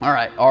All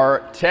right,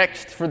 our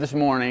text for this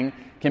morning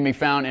can be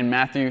found in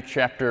Matthew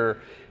chapter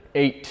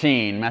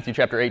 18.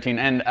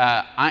 And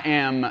I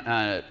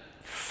am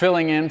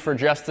filling in for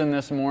Justin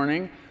this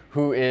morning,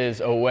 who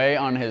is away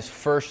on his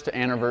first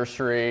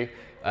anniversary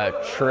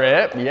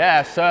trip.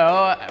 Yeah,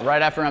 so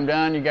right after I'm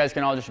done, you guys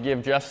can all just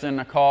give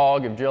Justin a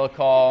call, give Jill a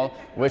call,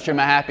 wish him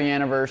a happy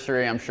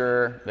anniversary. I'm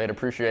sure they'd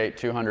appreciate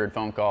 200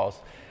 phone calls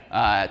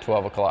at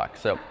 12 o'clock.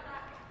 So,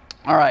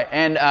 all right,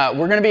 and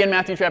we're going to be in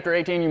Matthew chapter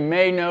 18. You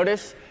may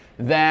notice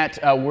that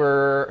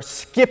we're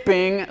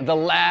skipping the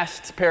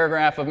last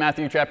paragraph of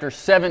Matthew chapter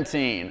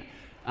 17.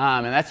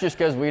 And that's just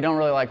because we don't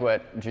really like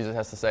what Jesus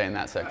has to say in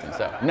that section.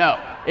 So, no,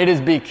 it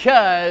is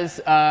because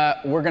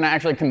we're going to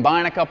actually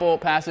combine a couple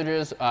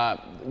passages.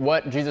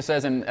 What Jesus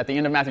says at the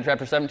end of Matthew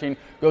chapter 17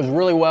 goes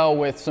really well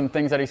with some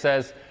things that he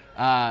says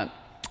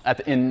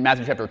in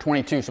Matthew chapter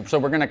 22. So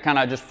we're going to kind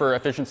of, just for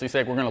efficiency's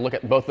sake, we're going to look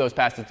at both those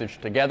passages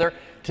together.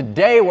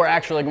 Today, we're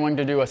actually going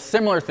to do a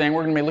similar thing.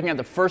 We're going to be looking at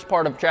the first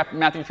part of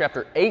Matthew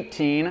chapter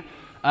 18,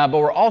 but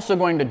we're also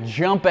going to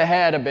jump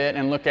ahead a bit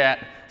and look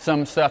at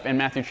some stuff in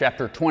Matthew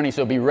chapter 20.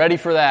 So be ready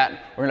for that.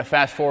 We're going to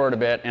fast forward a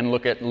bit and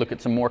look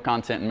at some more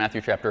content in Matthew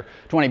chapter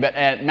 20. But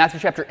at Matthew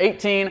chapter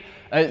 18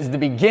 is the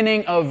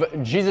beginning of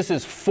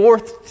Jesus'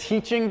 fourth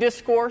teaching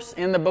discourse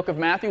in the book of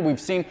Matthew. We've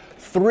seen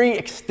 3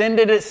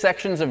 extended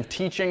sections of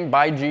teaching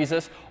by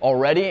Jesus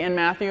already in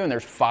Matthew, and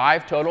there's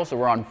 5 total, so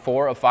we're on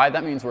 4 of 5.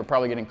 That means we're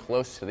probably getting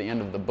close to the end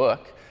of the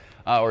book,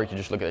 or you can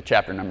just look at the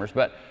chapter numbers.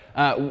 But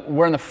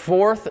we're in the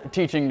 4th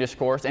teaching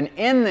discourse, and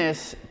in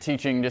this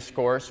teaching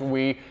discourse,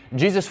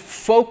 Jesus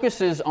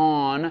focuses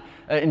on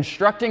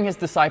instructing his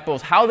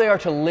disciples how they are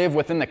to live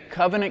within the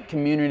covenant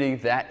community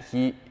that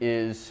he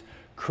is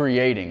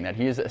creating, that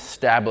he is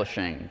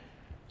establishing.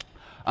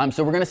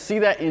 So we're going to see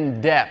that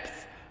in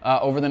depth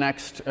over the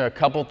next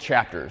couple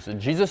chapters.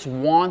 Jesus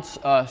wants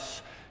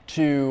us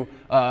to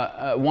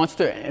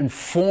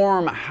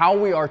inform how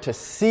we are to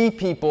see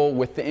people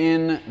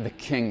within the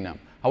kingdom.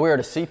 How we are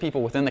to see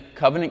people within the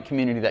covenant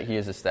community that he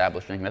is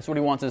establishing. That's what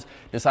he wants his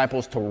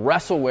disciples to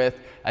wrestle with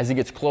as he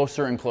gets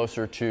closer and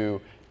closer to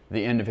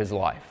the end of his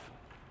life.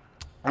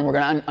 And we're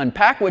going to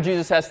unpack what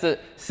Jesus has to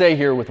say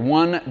here with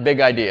one big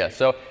idea.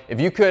 So if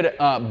you could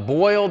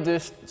boil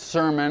this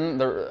sermon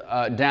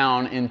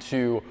down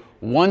into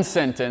one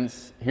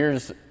sentence, here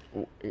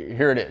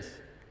it is.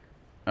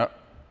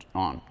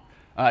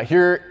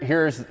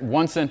 Here's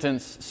one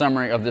sentence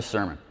summary of this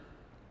sermon.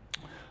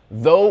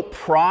 Though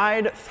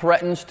pride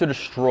threatens to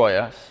destroy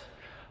us,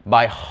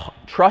 by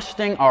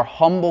trusting our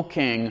humble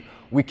King,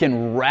 we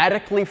can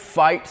radically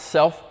fight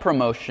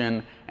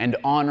self-promotion and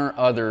honor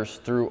others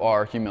through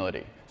our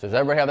humility. So does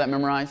everybody have that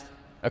memorized?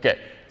 Okay,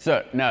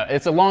 so no,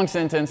 it's a long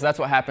sentence. That's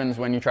what happens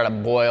when you try to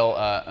boil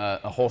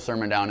a whole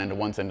sermon down into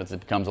one sentence.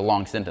 It becomes a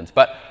long sentence.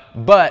 But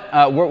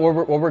what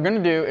we're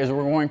going to do is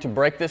we're going to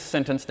break this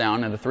sentence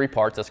down into 3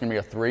 parts. That's going to be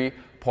a 3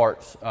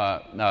 points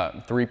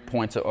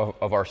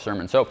of our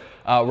sermon. So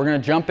we're going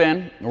to jump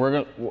in,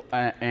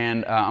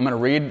 and I'm going to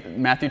read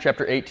Matthew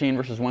chapter 18,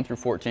 verses 1 through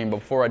 14. But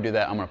before I do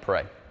that, I'm going to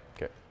pray.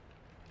 Okay.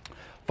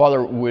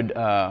 Father,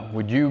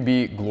 would you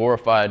be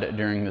glorified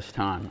during this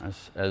time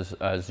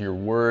as your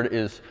word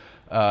is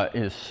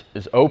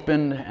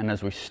opened, and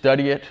as we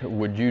study it?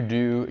 Would you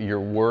do your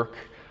work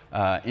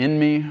in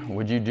me?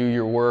 Would you do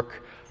your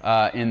work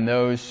in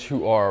those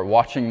who are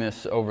watching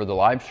this over the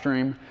live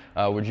stream?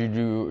 Would you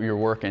do your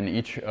work in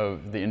each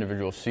of the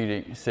individuals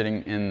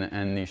sitting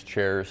in these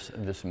chairs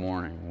this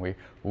morning?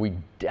 We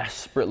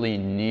desperately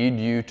need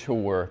you to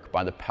work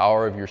by the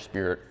power of your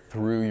Spirit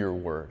through your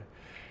word.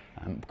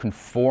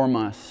 Conform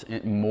us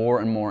more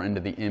and more into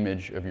the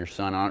image of your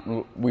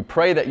Son. We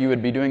pray that you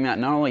would be doing that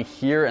not only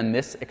here in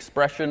this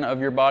expression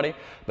of your body,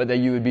 but that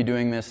you would be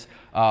doing this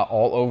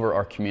all over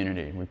our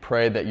community. We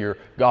pray that your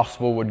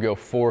gospel would go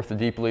forth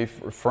deeply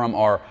from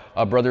our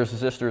brothers and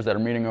sisters that are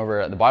meeting over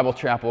at the Bible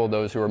Chapel,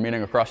 those who are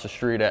meeting across the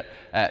street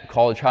at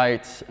College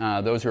Heights,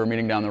 those who are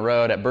meeting down the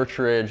road at Birch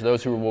Ridge,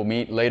 those who will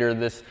meet later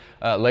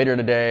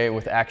today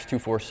with Acts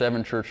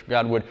 247 Church.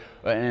 God,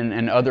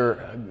 and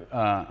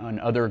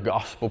other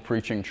gospel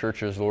preaching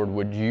churches, Lord,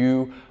 would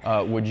you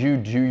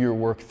do your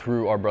work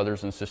through our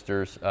brothers and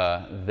sisters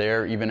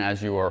there, even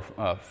as you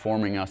are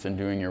forming us and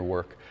doing your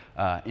work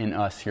in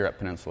us here at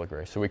Peninsula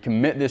Grace. So we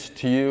commit this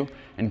to you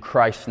in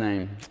Christ's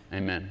name.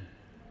 Amen.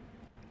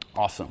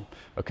 Awesome.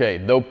 Okay,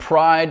 though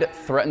pride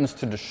threatens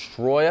to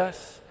destroy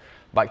us,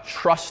 by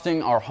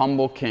trusting our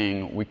humble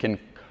King, we can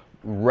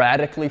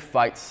radically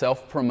fight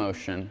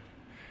self-promotion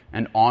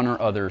and honor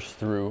others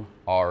through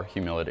our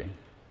humility.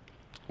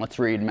 Let's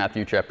read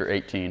Matthew chapter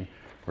 18,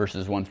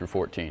 verses 1 through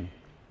 14.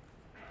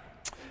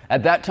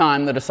 At that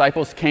time, the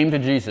disciples came to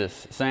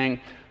Jesus, saying,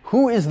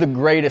 "Who is the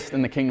greatest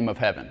in the kingdom of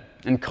heaven?"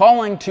 And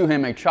calling to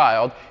him a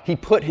child, he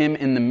put him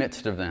in the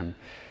midst of them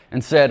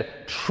and said,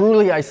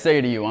 "Truly I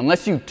say to you,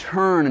 unless you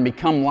turn and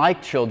become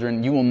like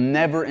children, you will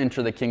never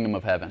enter the kingdom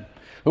of heaven.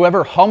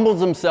 Whoever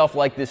humbles himself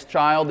like this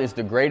child is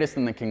the greatest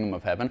in the kingdom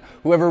of heaven.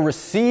 Whoever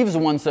receives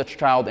one such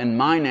child in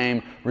my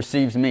name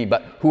receives me.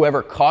 But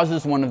whoever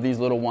causes one of these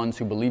little ones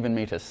who believe in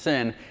me to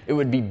sin, it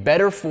would be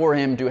better for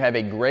him to have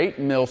a great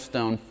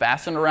millstone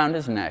fastened around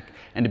his neck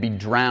and to be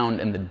drowned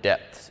in the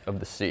depths of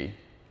the sea.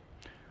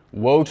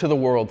 Woe to the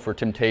world for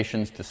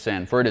temptations to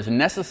sin, for it is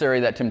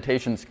necessary that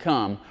temptations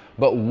come,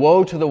 but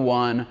woe to the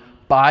one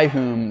by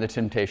whom the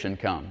temptation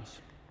comes.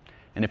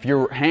 And if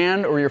your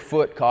hand or your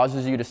foot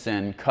causes you to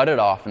sin, cut it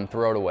off and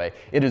throw it away.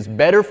 It is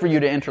better for you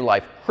to enter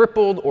life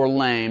crippled or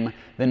lame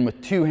than with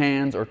 2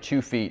 hands or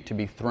 2 feet to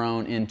be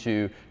thrown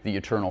into the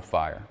eternal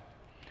fire.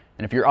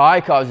 And if your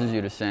eye causes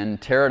you to sin,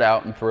 tear it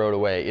out and throw it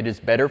away. It is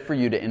better for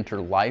you to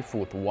enter life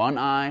with 1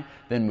 eye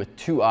than with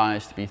 2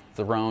 eyes to be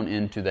thrown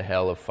into the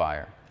hell of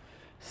fire.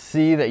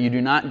 See that you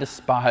do not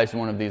despise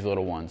one of these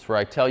little ones, for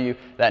I tell you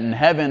that in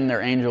heaven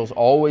their angels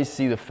always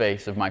see the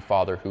face of my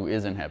Father who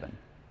is in heaven.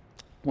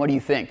 What do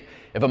you think?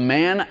 If a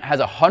man has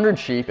 100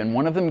 sheep and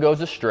one of them goes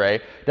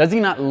astray, does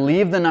he not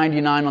leave the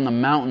 99 on the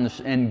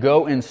mountains and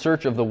go in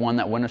search of the one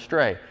that went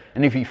astray?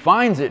 And if he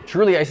finds it,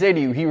 truly I say to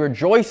you, he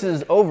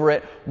rejoices over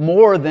it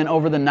more than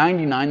over the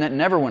 99 that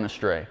never went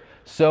astray.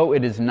 So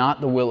it is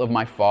not the will of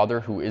my Father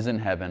who is in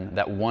heaven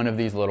that one of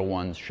these little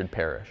ones should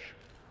perish.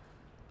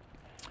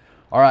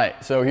 All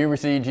right, so here we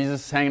see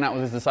Jesus hanging out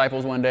with his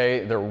disciples one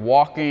day. They're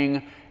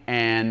walking,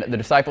 and the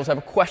disciples have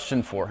a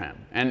question for him.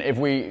 And if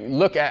we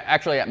look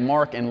at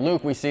Mark and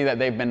Luke, we see that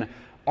they've been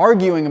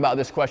arguing about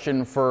this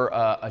question for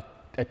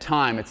a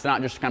time. It's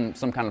not just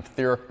some kind of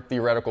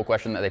theoretical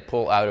question that they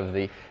pull out of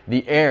the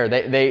air.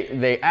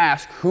 They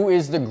ask, who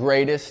is the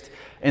greatest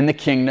in the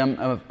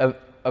kingdom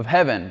of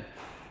heaven?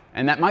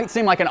 And that might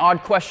seem like an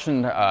odd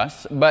question to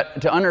us, but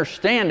to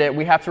understand it,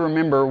 we have to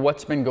remember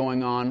what's been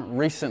going on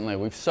recently.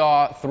 We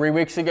saw 3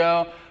 weeks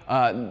ago,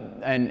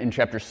 and in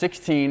chapter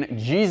 16,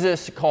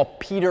 Jesus called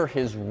Peter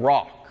his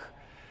rock.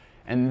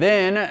 And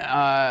then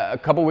a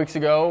couple weeks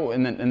ago,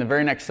 in the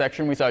very next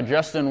section, we saw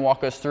Justin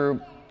walk us through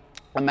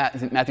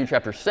Matthew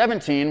chapter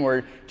 17,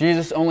 where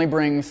Jesus only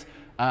brings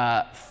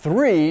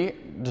 3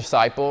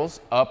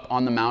 disciples up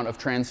on the Mount of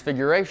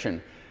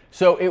Transfiguration.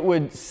 So it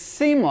would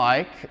seem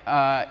like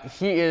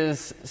he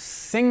is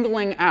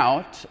singling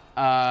out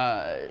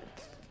a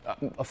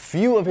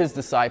few of his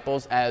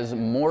disciples as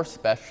more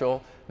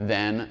special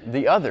than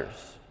the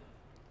others.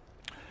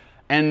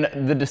 And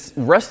the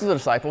rest of the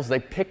disciples, they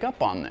pick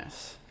up on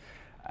this.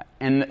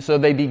 And so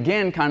they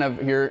begin kind of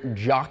here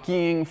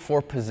jockeying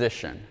for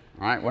position.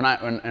 All right? When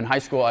in high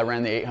school, I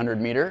ran the 800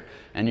 meter,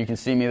 and you can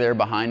see me there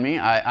behind me.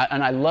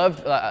 I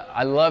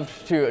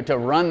loved to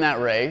run that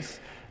race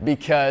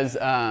because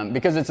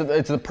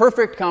it's the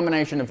perfect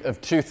combination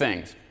of 2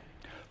 things.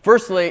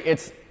 Firstly,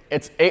 it's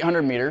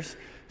 800 meters.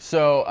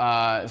 So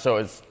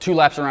it's 2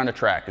 laps around a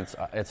track.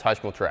 It's high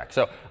school track.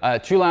 So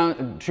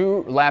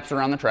 2 laps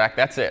around the track.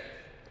 That's it.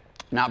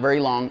 Not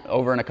very long,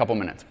 over in a couple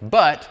minutes.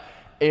 But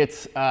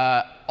it's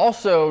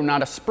also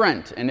not a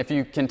sprint. And if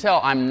you can tell,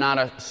 I'm not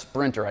a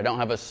sprinter. I don't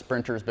have a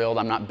sprinter's build.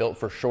 I'm not built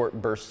for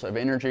short bursts of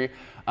energy.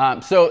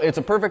 So it's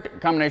a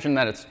perfect combination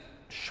that it's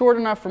short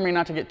enough for me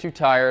not to get too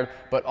tired,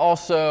 but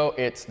also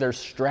there's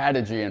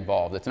strategy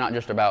involved. It's not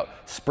just about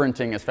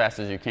sprinting as fast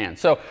as you can.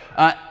 So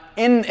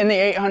in the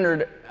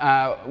 800,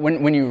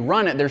 when you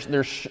run it,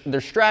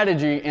 there's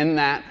strategy in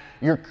that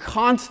you're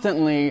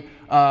constantly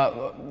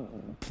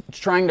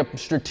trying to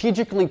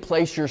strategically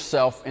place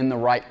yourself in the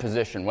right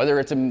position, whether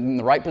it's in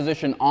the right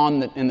position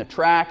in the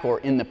track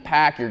or in the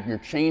pack. You're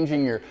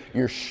changing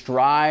your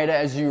stride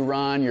as you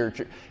run. You're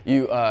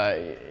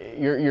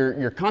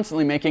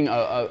constantly making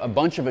a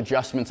bunch of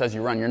adjustments as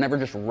you run. You're never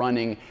just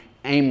running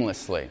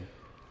aimlessly.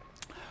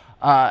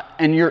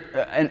 And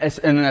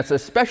that's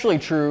especially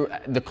true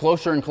the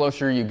closer and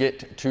closer you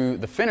get to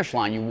the finish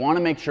line. You want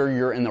to make sure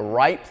you're in the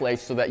right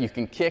place so that you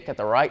can kick at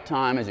the right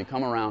time as you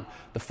come around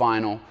the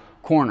final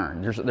corner.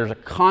 There's a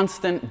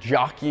constant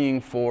jockeying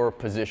for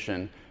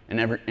position in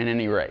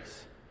any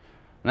race.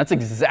 And that's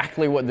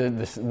exactly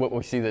what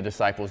we see the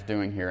disciples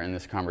doing here in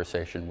this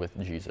conversation with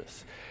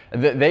Jesus.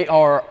 They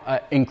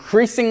are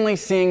increasingly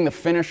seeing the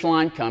finish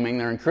line coming.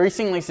 They're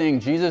increasingly seeing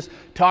Jesus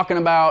talking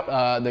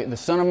about the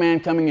Son of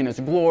Man coming in his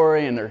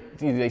glory, and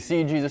they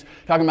see Jesus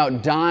talking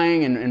about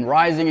dying and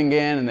rising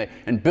again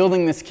and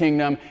building this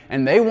kingdom.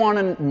 And they want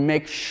to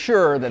make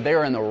sure that they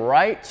are in the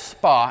right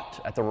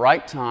spot at the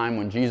right time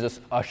when Jesus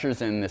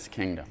ushers in this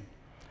kingdom.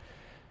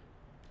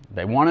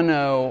 They want to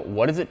know,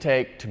 what does it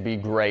take to be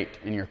great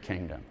in your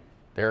kingdom?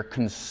 They're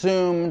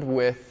consumed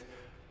with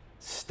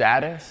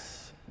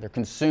status. They're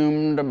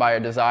consumed by a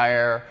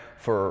desire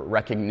for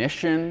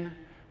recognition,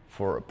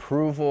 for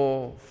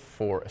approval,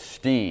 for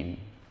esteem.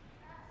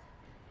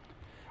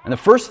 And the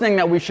first thing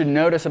that we should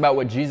notice about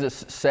what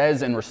Jesus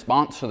says in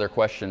response to their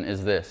question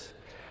is this.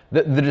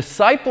 The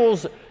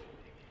disciples'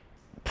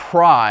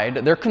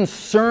 pride, their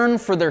concern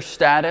for their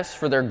status,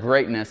 for their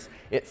greatness,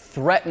 it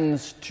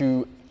threatens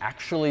to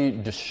actually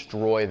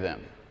destroy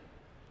them.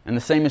 And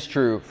the same is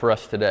true for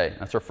us today.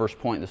 That's our first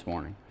point this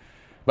morning.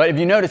 But if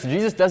you notice,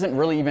 Jesus doesn't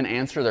really even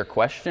answer their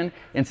question.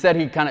 Instead,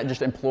 he kind of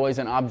just employs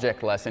an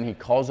object lesson. He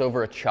calls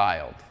over a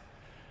child.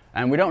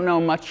 And we don't know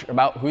much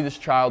about who this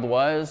child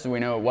was. We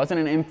know it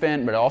wasn't an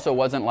infant, but it also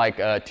wasn't like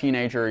a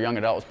teenager or young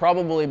adult. It was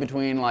probably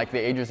between like the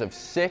ages of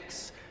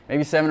 6,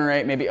 maybe 7 or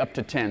 8, maybe up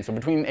to 10. So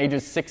between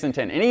ages 6 and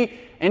 10.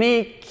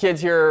 Any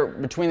kids here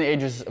between the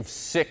ages of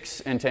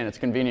 6 and 10, it's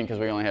convenient because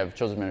we only have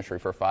children's ministry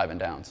for 5 and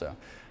down. So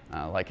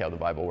I like how the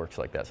Bible works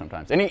like that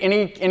sometimes.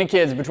 Any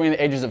kids between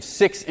the ages of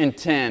 6 and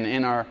 10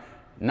 in our,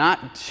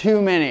 not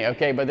too many,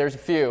 okay, but there's a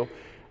few.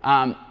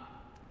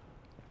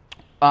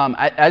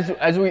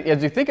 As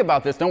you think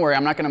about this, don't worry,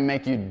 I'm not going to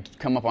make you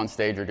come up on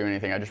stage or do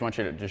anything. I just want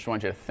you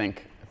to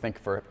think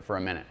for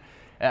a minute.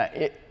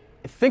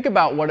 Think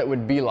about what it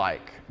would be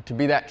like to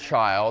be that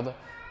child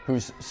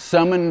who's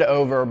summoned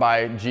over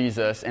by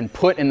Jesus and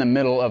put in the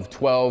middle of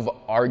 12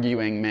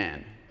 arguing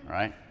men,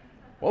 right?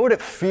 What would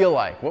it feel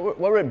like? What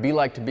would it be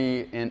like to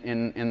be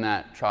in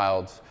that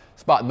child's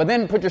spot? But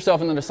then put yourself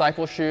in the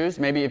disciples' shoes.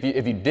 Maybe if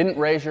you didn't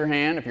raise your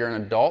hand, if you're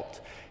an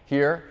adult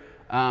here,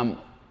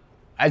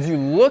 as you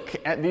look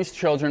at these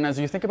children, as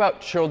you think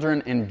about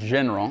children in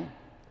general,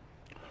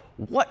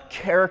 what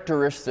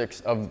characteristics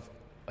of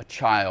a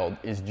child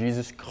is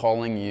Jesus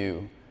calling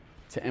you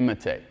to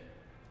imitate?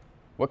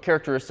 What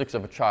characteristics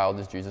of a child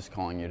is Jesus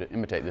calling you to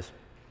imitate, this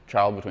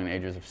child between the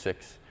ages of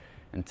 6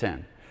 and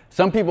 10?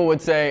 Some people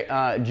would say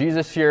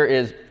Jesus here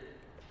is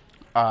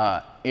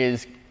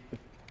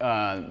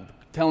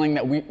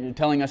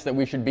telling us that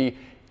we should be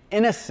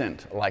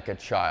innocent like a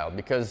child,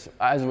 because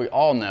as we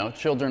all know,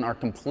 children are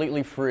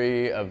completely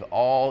free of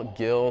all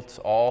guilt,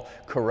 all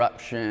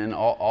corruption,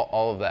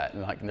 all of that.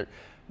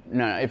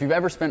 No, if you've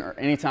ever spent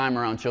any time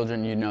around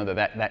children, you know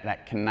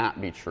that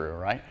cannot be true,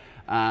 right?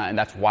 And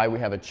that's why we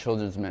have a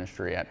children's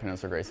ministry at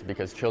Peninsula Grace,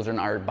 because children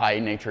are by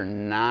nature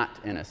not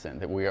innocent,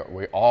 that we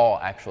all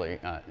actually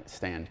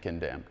stand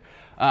condemned.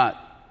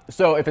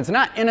 So if it's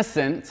not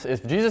innocent,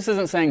 if Jesus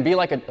isn't saying be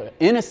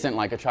innocent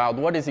like a child,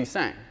 what is he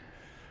saying?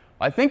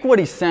 I think what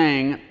he's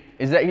saying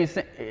is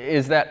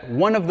that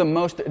one of the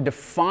most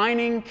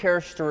defining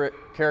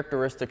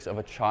characteristics of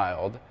a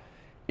child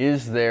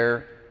is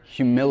their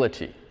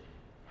humility.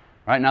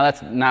 Right?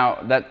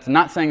 Now that's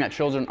not saying that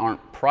children aren't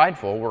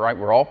prideful.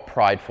 We're all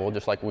prideful,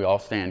 just like we all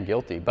stand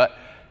guilty. But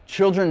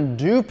children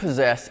do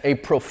possess a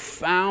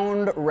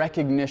profound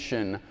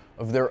recognition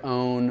of their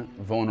own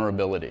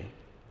vulnerability.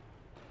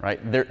 Right?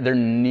 Their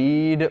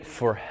need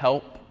for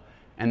help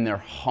and their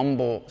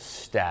humble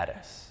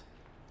status.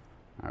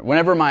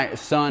 Whenever my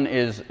son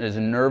is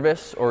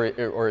nervous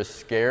or is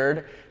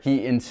scared,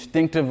 he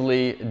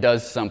instinctively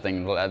does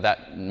something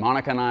that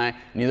Monica and I,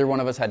 neither one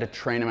of us had to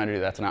train him how to do.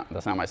 That's not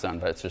my son,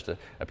 but it's just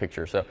a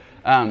picture. So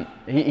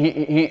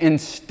he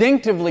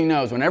instinctively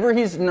knows whenever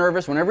he's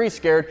nervous, whenever he's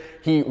scared,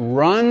 he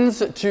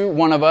runs to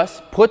one of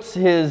us, puts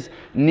his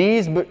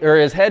knees or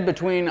his head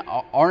between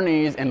our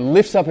knees, and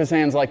lifts up his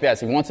hands like this.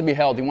 He wants to be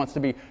held. He wants to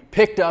be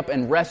picked up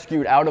and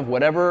rescued out of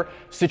whatever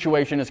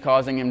situation is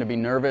causing him to be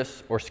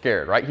nervous or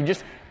scared. Right? He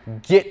just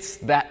gets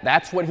that.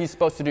 That's what he's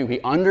supposed to do. He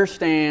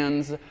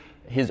understands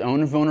his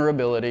own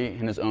vulnerability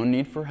and his own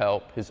need for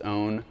help, his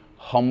own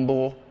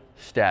humble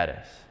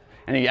status.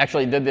 And he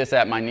actually did this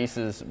at my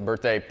niece's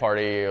birthday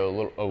party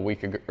a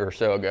week or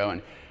so ago,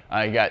 and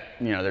he got,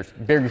 there's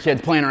bigger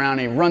kids playing around,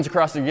 and he runs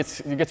across, he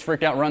gets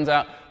freaked out,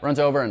 runs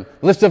over and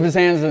lifts up his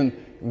hands, and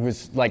it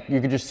was like you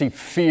could just see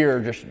fear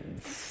just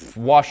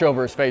wash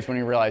over his face when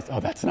he realized, oh,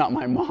 that's not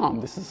my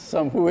mom.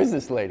 Who is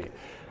this lady?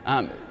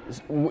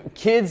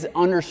 Kids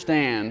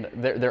understand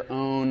their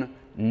own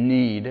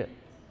need,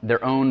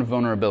 their own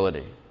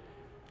vulnerability.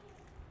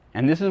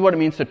 And this is what it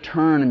means to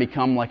turn and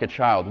become like a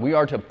child. We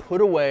are to put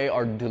away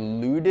our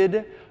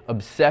deluded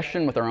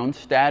obsession with our own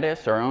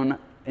status, our own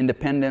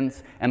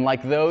independence, and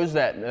like those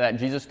that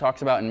Jesus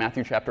talks about in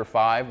Matthew chapter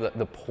 5,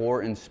 the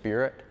poor in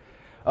spirit,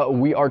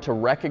 we are to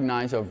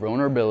recognize our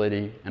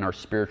vulnerability and our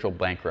spiritual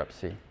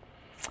bankruptcy.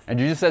 And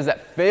Jesus says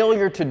that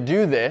failure to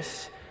do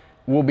this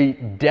will be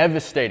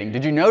devastating.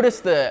 Did you notice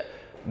the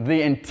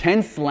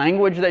intense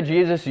language that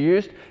Jesus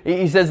used?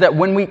 He says that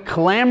when we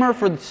clamor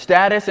for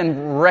status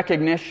and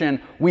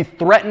recognition, we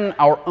threaten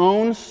our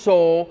own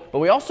soul, but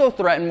we also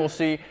threaten, we'll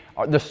see,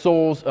 the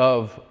souls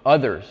of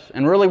others.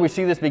 And really we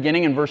see this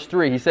beginning in verse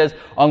 3. He says,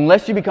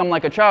 unless you become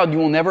like a child, you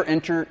will never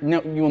enter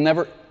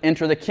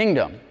the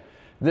kingdom.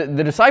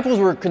 The disciples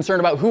were concerned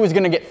about who was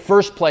going to get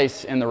first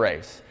place in the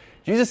race.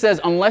 Jesus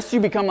says, unless you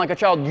become like a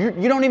child, you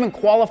don't even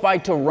qualify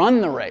to run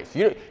the race.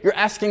 You're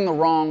asking the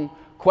wrong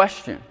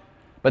question.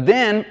 But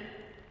then,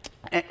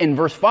 in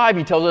verse 5,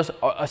 he tells us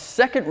a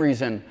second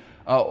reason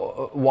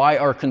why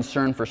our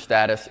concern for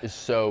status is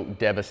so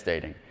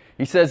devastating.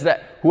 He says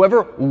that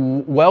whoever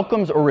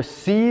welcomes or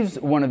receives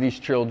one of these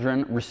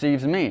children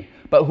receives me.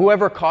 But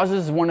whoever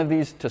causes one of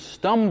these to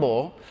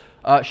stumble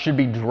should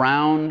be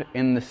drowned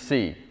in the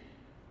sea.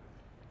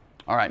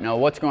 All right, now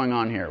what's going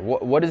on here?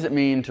 What does it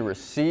mean to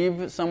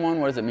receive someone?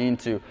 What does it mean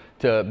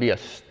to be a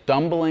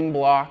stumbling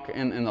block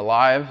in the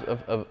lives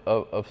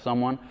of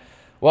someone?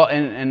 Well,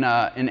 in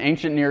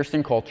ancient Near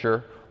Eastern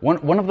culture,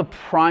 one of the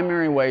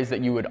primary ways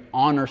that you would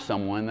honor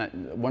someone,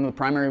 one of the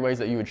primary ways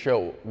that you would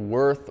show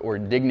worth or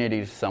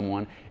dignity to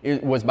someone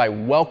was by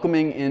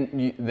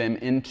welcoming them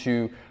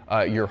into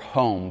your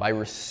home, by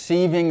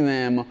receiving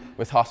them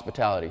with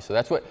hospitality. So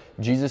that's what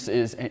Jesus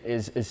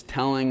is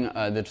telling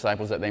the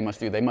disciples that they must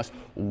do. They must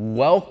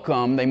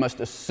welcome, they must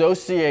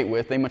associate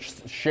with, they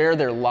must share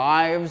their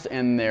lives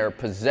and their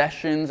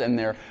possessions and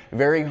their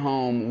very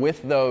home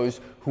with those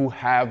who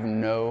have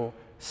no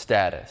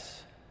status.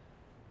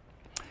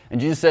 And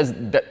Jesus says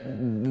that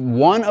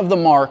one of the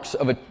marks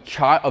of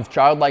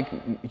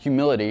childlike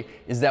humility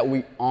is that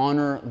we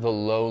honor the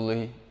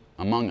lowly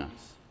among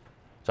us.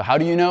 So how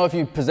do you know if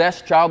you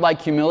possess childlike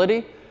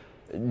humility?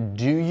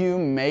 Do you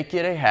make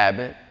it a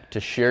habit to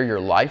share your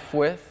life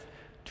with,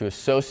 to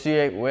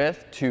associate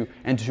with,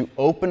 and to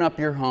open up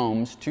your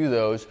homes to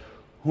those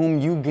whom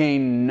you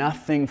gain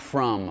nothing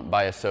from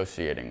by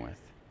associating with?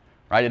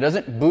 Right? It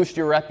doesn't boost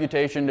your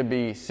reputation to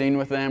be seen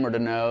with them or to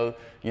know,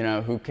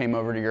 who came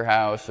over to your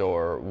house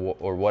or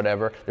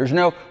whatever. There's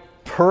no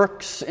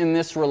perks in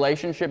this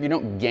relationship. You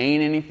don't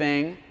gain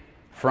anything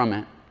from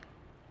it.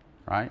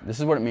 Right? This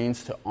is what it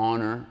means to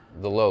honor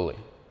the lowly.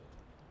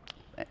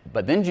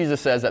 But then Jesus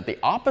says that the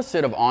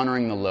opposite of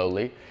honoring the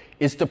lowly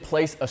is to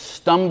place a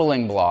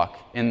stumbling block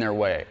in their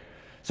way.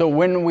 So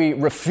when we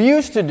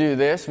refuse to do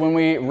this, when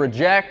we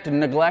reject,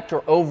 neglect,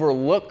 or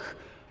overlook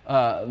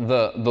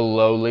the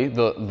lowly,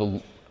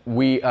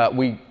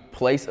 we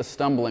place a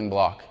stumbling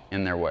block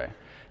in their way.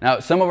 Now,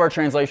 some of our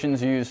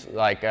translations use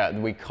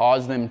we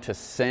cause them to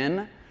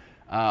sin,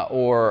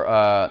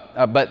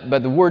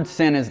 but the word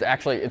sin is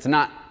actually, it's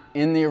not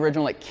in the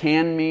original. It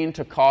can mean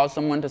to cause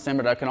someone to sin,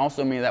 but it can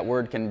also mean that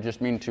word can just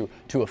mean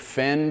to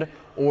offend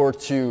or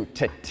to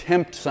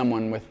tempt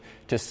someone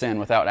to sin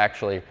without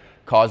actually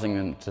causing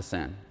them to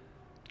sin.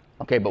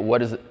 Okay, but what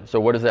does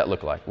that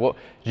look like? Well,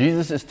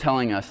 Jesus is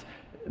telling us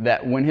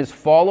that when his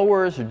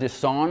followers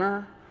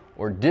dishonor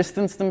or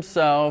distance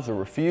themselves or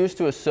refuse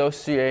to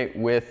associate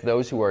with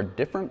those who are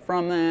different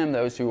from them,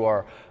 those who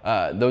are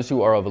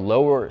of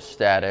lower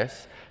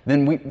status,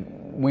 then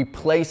we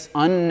place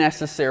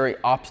unnecessary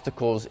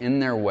obstacles in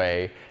their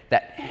way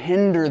that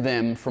hinder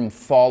them from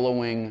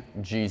following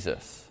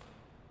Jesus.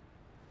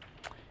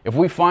 If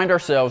we find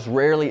ourselves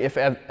rarely, if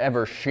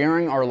ever,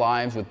 sharing our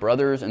lives with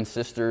brothers and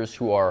sisters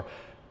from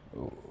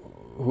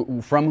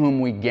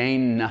whom we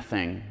gain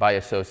nothing by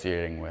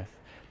associating with,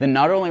 then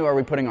not only are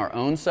we putting our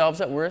own selves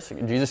at risk,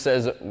 Jesus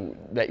says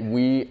that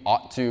we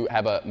ought to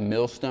have a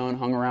millstone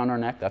hung around our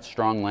neck. That's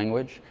strong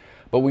language.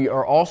 But we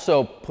are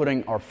also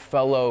putting our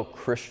fellow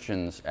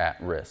Christians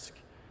at risk.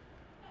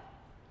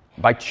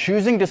 By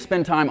choosing to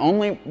spend time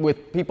only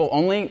with people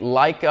only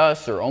like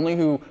us or only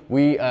who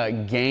we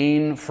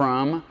gain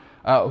from,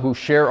 who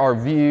share our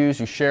views,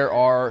 who share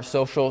our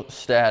social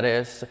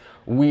status,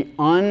 we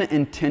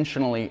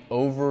unintentionally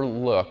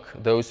overlook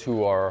those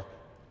who are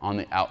on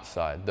the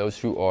outside, those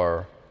who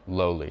are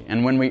lowly.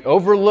 And when we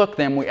overlook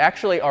them, we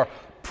actually are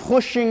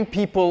pushing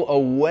people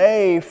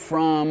away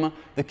from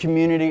the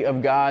community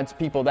of God's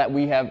people that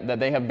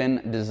they have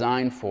been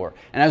designed for.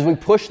 And as we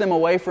push them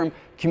away from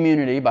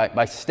community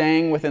by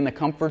staying within the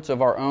comforts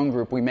of our own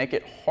group, we make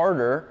it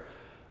harder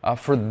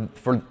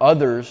for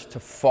others to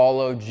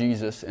follow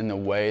Jesus in the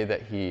way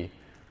that he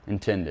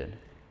intended.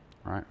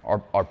 Right?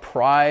 Our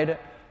pride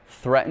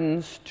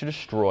threatens to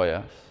destroy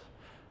us,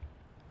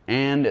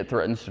 and it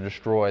threatens to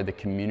destroy the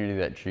community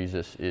that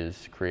Jesus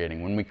is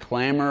creating. When we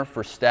clamor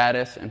for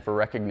status and for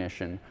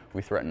recognition,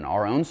 we threaten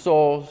our own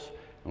souls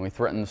and we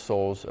threaten the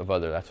souls of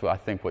others. That's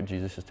what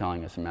Jesus is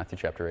telling us in Matthew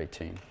chapter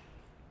 18.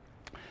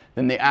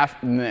 Then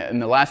in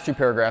the last two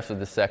paragraphs of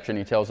this section,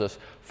 he tells us,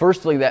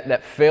 firstly,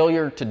 that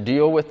failure to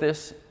deal with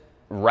this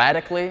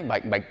radically,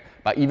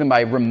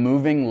 by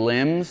removing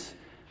limbs,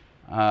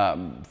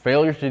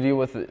 failure to deal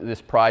with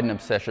this pride and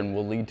obsession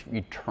will lead to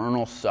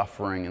eternal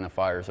suffering in the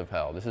fires of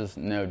hell. This is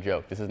no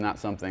joke. This is not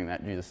something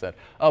that Jesus said,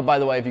 oh, by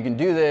the way, if you can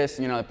do this,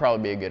 it'd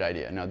probably be a good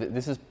idea. No,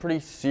 this is pretty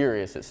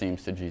serious, it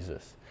seems, to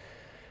Jesus.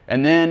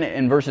 And then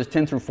in verses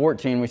 10 through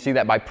 14, we see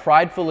that by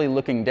pridefully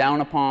looking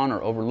down upon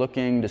or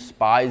overlooking,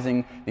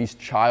 despising these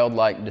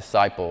childlike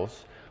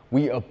disciples,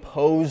 we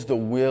oppose the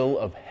will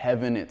of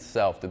heaven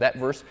itself. Did that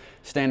verse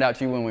stand out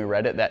to you when we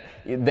read it? That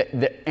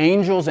the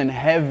angels in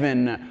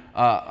heaven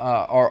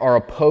are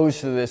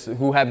opposed to this,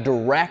 who have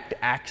direct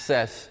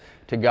access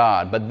to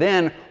God. But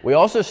then we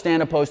also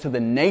stand opposed to the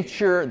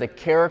nature, the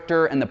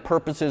character, and the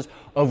purposes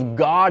of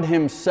God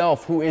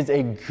himself, who is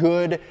a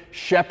good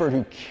shepherd,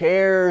 who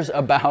cares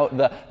about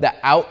the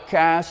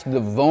outcast, the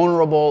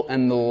vulnerable,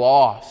 and the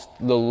lost,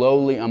 the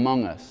lowly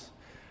among us.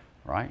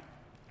 Right?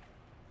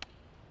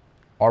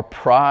 Our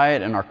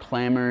pride and our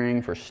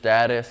clamoring for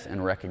status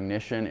and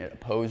recognition, it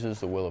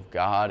opposes the will of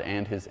God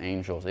and his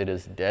angels. It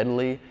is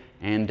deadly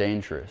and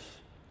dangerous.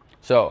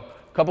 So,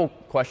 a couple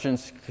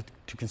questions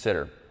to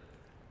consider.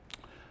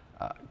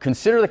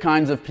 Consider the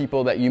kinds of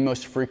people that you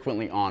most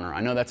frequently honor.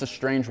 I know that's a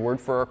strange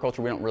word for our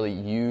culture. We don't really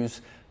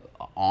use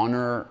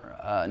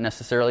honor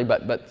necessarily,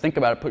 but think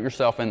about it. Put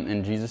yourself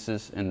in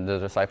Jesus's and the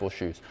disciples'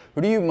 shoes.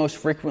 Who do you most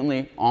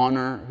frequently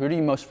honor? Who do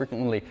you most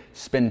frequently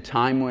spend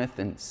time with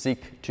and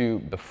seek to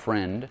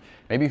befriend?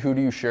 Maybe who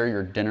do you share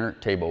your dinner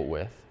table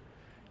with?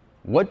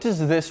 What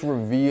does this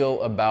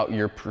reveal about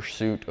your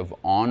pursuit of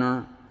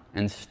honor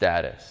and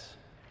status?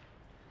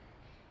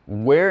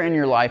 Where in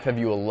your life have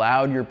you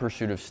allowed your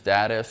pursuit of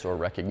status or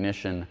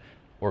recognition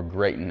or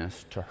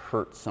greatness to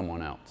hurt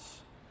someone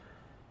else?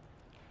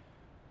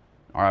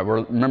 All right,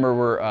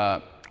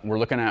 we're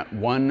looking at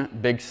one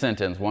big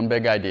sentence, one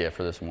big idea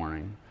for this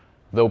morning.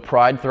 Though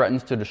pride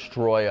threatens to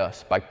destroy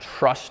us, by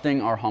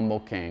trusting our humble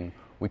King,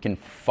 we can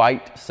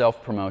fight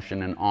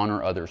self-promotion and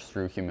honor others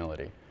through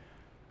humility.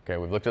 Okay,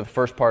 we've looked at the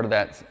first part of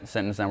that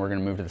sentence, now we're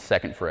going to move to the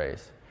second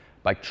phrase.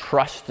 By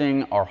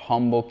trusting our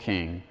humble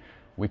King,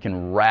 we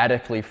can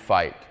radically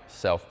fight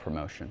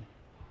self-promotion.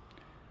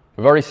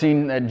 We've already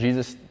seen that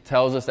Jesus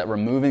tells us that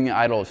removing the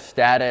idol of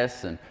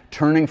status and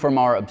turning from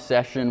our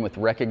obsession with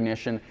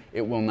recognition,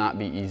 it will not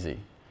be easy.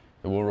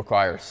 It will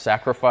require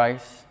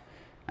sacrifice.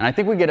 And I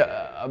think we get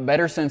a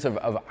better sense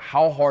of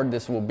how hard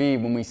this will be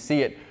when we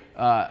see it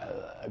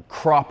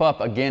crop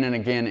up again and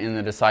again in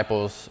the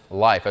disciples'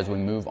 life as we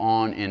move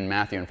on in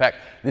Matthew. In fact,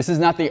 this is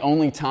not the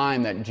only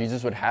time that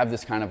Jesus would have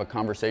this kind of a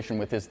conversation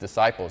with his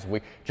disciples. We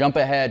jump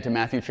ahead to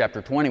Matthew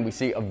chapter 20. We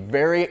see a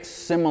very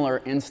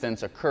similar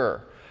instance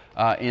occur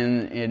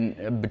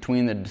in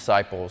between the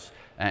disciples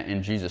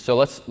and Jesus. So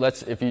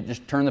let's if you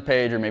just turn the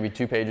page or maybe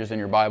 2 pages in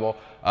your Bible,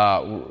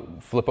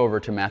 flip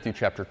over to Matthew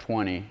chapter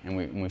 20,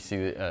 and we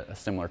see a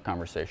similar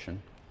conversation.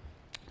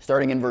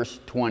 Starting in verse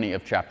 20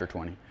 of chapter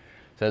 20. It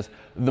says,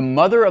 the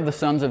mother of the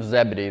sons of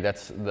Zebedee,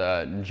 that's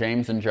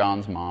James and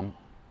John's mom,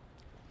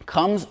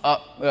 came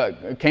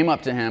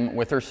up to him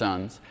with her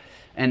sons,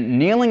 and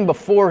kneeling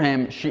before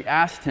him, she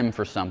asked him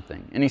for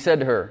something. And he said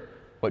to her,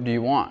 what do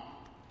you want?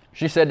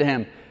 She said to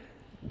him,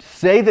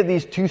 say that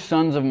these 2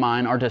 sons of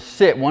mine are to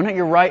sit, one at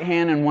your right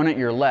hand and one at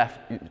your left,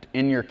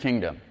 in your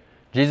kingdom.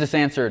 Jesus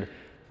answered,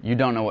 you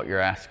don't know what you're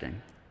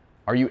asking.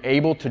 Are you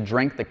able to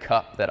drink the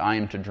cup that I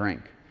am to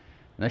drink?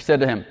 And they said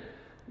to him,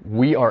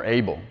 we are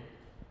able.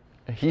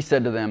 He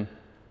said to them,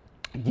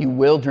 you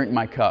will drink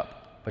my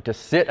cup, but to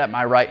sit at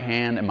my right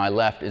hand and my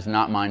left is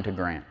not mine to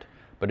grant,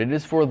 but it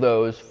is for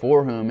those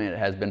for whom it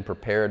has been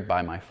prepared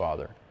by my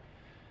Father.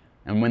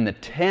 And when the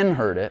 10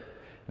 heard it,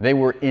 they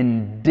were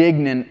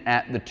indignant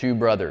at the 2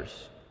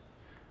 brothers.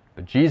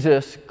 But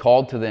Jesus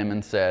called to them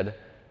and said,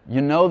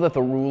 you know that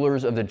the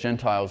rulers of the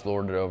Gentiles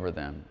lord it over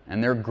them,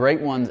 and their great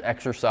ones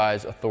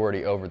exercise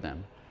authority over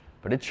them.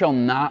 But it shall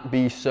not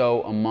be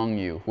so among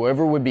you.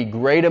 Whoever would be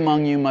great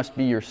among you must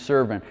be your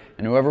servant,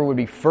 and whoever would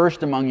be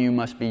first among you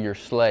must be your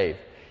slave.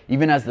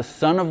 Even as the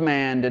Son of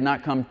Man did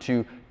not come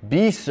to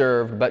be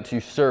served, but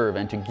to serve,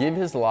 and to give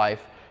his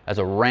life as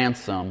a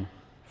ransom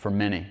for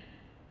many.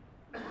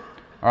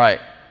 All right,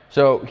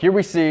 so here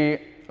we see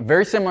a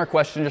very similar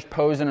question, just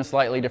posed in a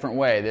slightly different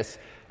way.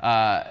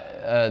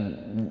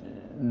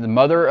 The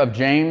mother of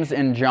James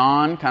and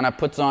John kind of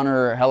puts on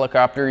her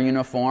helicopter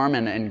uniform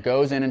and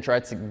goes in and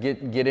tries to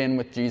get in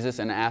with Jesus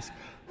and asks,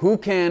 who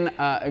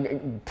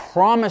can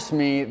promise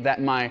me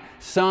that my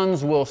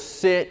sons will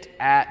sit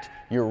at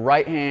your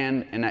right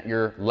hand and at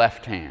your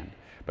left hand?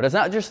 But it's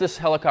not just this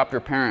helicopter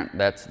parent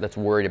that's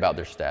worried about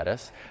their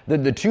status.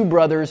 The 2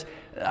 brothers,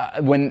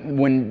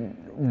 when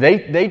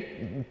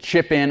they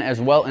chip in as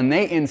well, and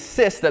they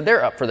insist that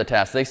they're up for the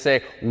task. They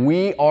say,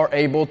 we are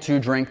able to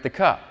drink the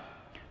cup.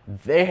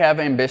 They have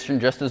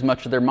ambition just as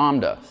much as their mom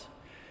does.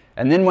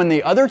 And then when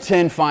the other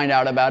 10 find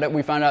out about it,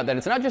 we find out that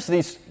it's not just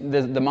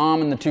the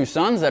mom and the 2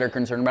 sons that are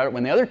concerned about it.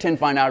 When the other 10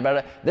 find out about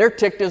it, they're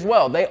ticked as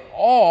well. They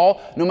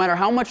all, no matter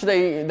how much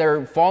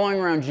they're following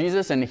around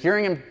Jesus and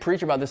hearing him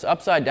preach about this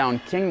upside down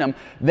kingdom,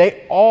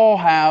 they all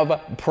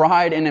have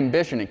pride and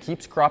ambition. It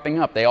keeps cropping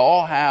up. They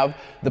all have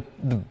the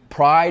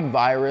pride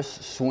virus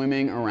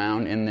swimming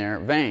around in their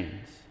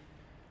veins.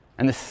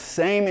 And the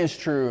same is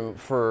true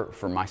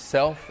for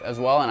myself as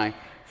well, and I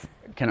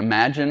can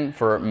imagine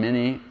for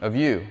many of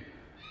you.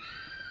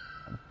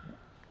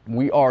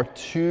 We are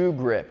too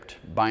gripped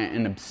by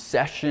an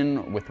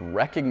obsession with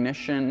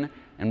recognition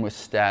and with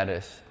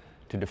status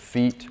to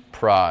defeat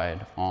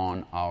pride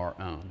on our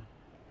own.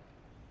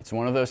 It's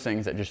one of those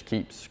things that just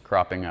keeps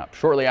cropping up.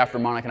 Shortly after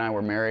Monica and I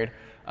were married,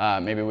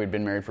 maybe we'd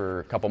been married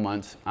for a couple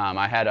months,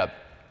 I had a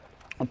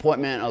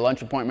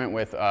lunch appointment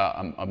with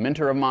a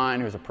mentor of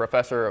mine who's a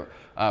professor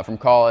from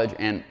college,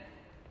 and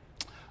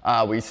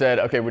we said,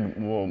 okay,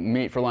 we'll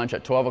meet for lunch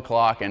at 12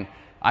 o'clock, and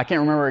I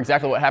can't remember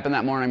exactly what happened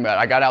that morning, but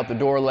I got out the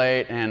door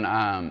late, and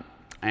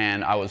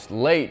I was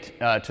late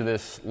to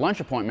this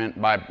lunch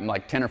appointment by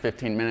like 10 or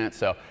 15 minutes.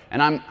 So,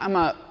 and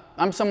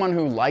I'm someone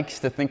who likes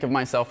to think of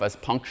myself as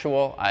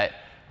punctual.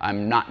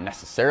 I'm not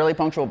necessarily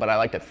punctual, but I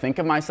like to think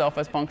of myself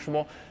as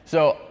punctual.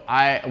 So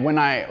when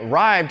I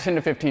arrived 10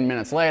 to 15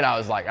 minutes late, I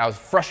was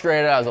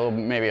frustrated. I was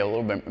maybe a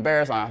little bit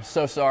embarrassed. I'm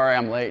so sorry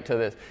I'm late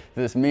to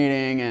this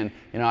meeting, and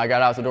I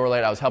got out the door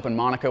late. I was helping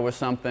Monica with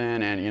something,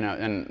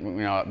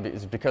 and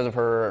it's because of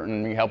her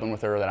and me helping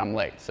with her that I'm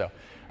late. So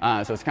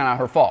it's kind of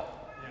her fault.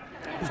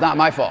 It's not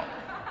my fault.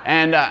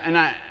 And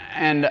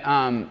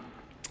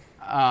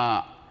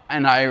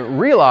I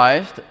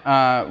realized,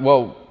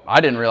 I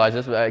didn't realize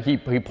this, but he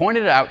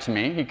pointed it out to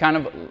me. He kind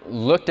of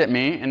looked at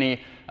me, and he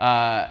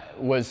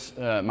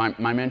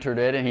my mentor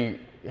did, and he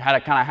had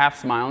a kind of half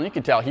smile, and you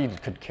could tell he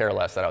could care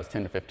less that I was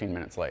 10 to 15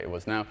 minutes late. It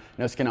was no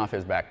skin off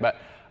his back.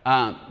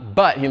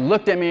 But he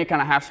looked at me,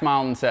 kind of half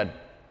smiled, and said,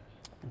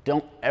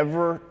 "Don't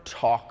ever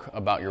talk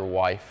about your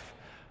wife.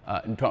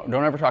 Don't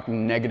ever talk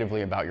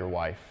negatively about your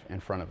wife in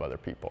front of other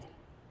people.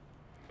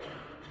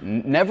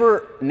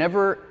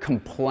 Never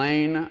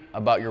complain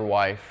about your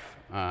wife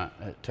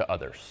to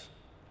others."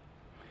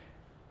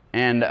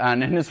 And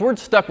his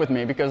words stuck with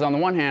me because on the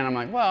one hand, I'm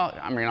like, well,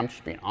 I'm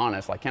just being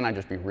honest. Like, can't I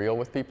just be real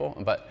with people?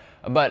 But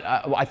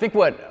I think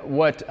what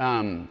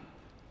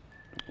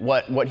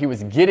he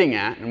was getting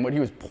at and what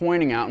he was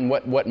pointing out and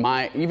what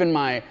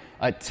my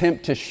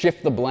attempt to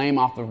shift the blame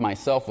off of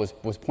myself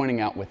was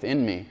pointing out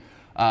within me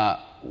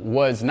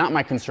was not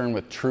my concern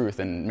with truth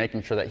and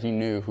making sure that he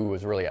knew who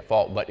was really at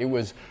fault, but it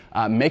was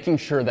making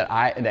sure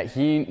that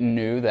he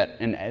knew that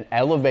in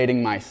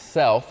elevating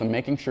myself and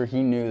making sure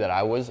he knew that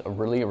I was a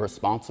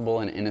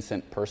responsible and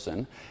innocent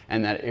person,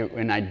 and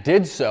when I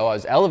did so, I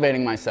was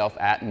elevating myself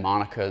at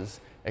Monica's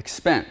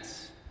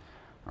expense,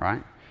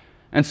 right?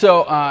 And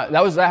so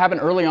that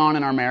happened early on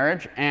in our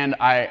marriage, and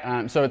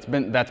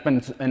that's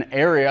been an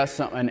area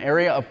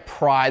of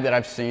pride that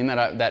I've seen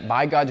that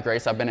by God's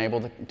grace I've been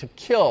able to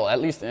kill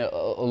at least a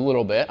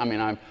little bit.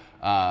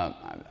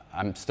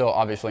 I'm still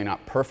obviously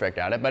not perfect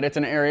at it, but it's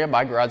an area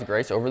by God's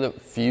grace over the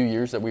few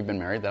years that we've been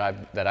married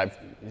that I've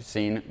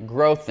seen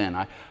growth in.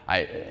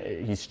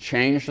 He's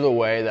changed the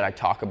way that I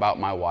talk about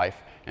my wife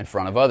in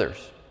front of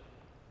others.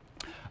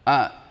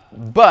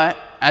 But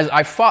as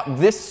I fought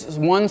this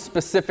one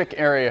specific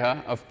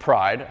area of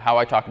pride, how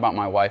I talk about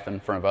my wife in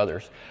front of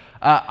others,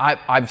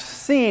 I've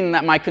seen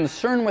that my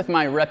concern with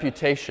my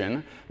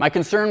reputation, my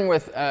concern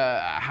with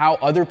how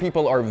other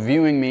people are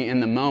viewing me in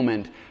the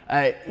moment,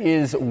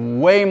 is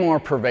way more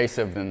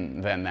pervasive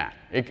than that.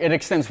 It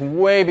extends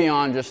way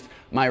beyond just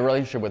my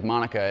relationship with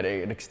Monica.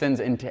 It extends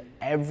into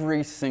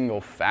every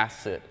single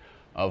facet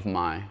of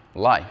my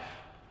life.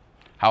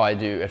 How I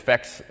do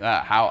affects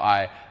how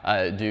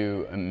I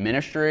do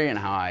ministry and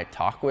how I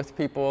talk with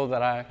people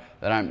that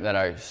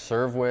I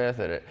serve with.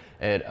 It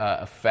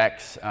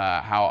affects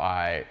how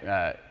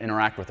I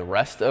interact with the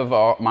rest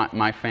of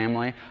my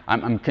family.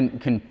 I'm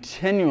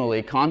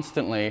continually,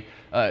 constantly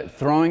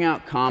throwing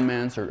out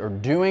comments or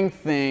doing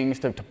things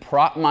to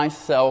prop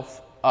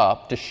myself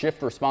up, to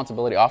shift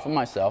responsibility off of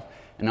myself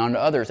and onto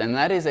others. And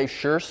that is a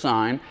sure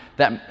sign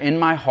that in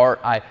my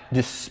heart I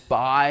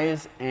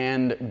despise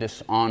and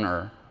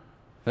dishonor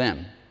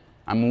them.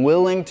 I'm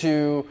willing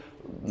to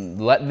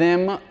let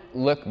them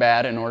look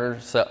bad in order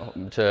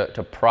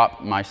to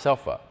prop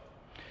myself up.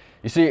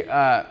 You see,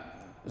 God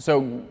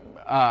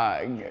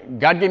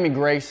gave me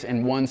grace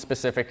in one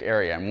specific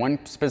area, in one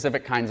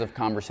specific kinds of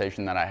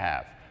conversation that I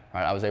have.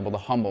 Right? I was able to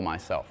humble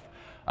myself.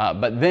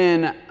 But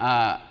then,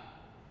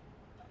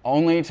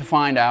 only to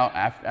find out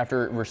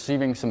after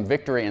receiving some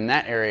victory in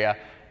that area,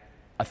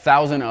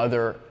 1,000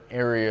 other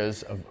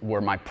areas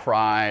where my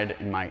pride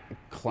and my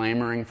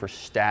clamoring for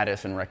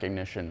status and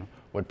recognition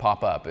would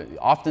pop up.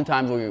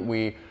 Oftentimes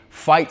we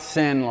fight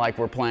sin like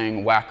we're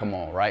playing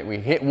whack-a-mole, right? We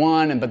hit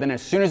one, but then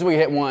as soon as we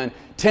hit one,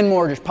 10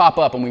 more just pop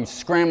up, and we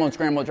scramble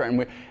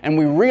and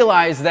we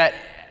realize that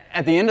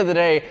at the end of the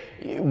day,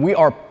 we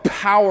are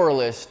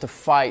powerless to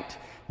fight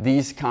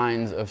these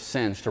kinds of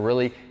sins, to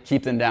really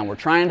keep them down. We're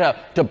trying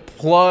to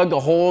plug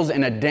holes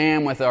in a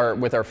dam with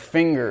our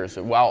fingers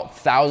while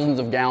thousands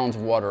of gallons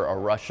of water are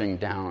rushing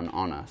down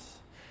on us.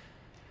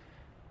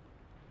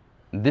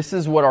 This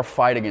is what our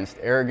fight against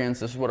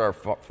arrogance, this is what our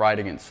fight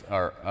against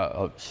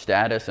our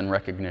status and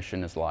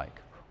recognition is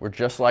like. We're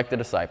just like the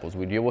disciples.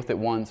 We deal with it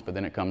once, but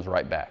then it comes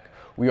right back.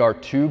 We are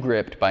too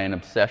gripped by an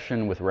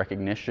obsession with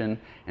recognition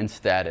and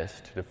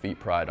status to defeat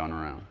pride on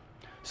our own.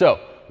 So,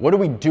 what do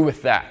we do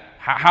with that?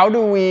 How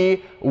do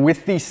we,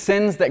 with these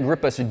sins that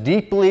grip us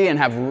deeply and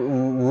have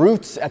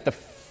roots at the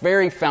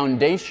very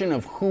foundation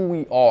of who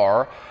we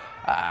are,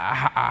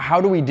 how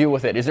do we deal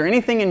with it? Is there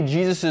anything in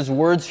Jesus'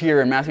 words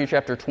here in Matthew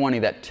chapter 20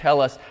 that tell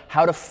us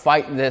how to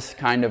fight this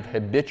kind of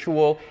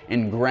habitual,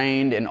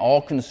 ingrained, and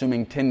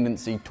all-consuming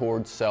tendency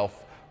towards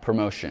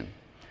self-promotion?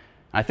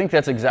 I think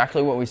that's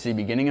exactly what we see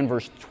beginning in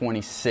verse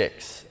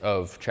 26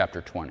 of chapter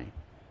 20.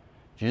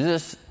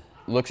 Jesus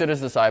looks at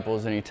his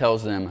disciples and he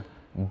tells them,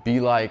 "Be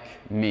like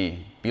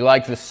me. Be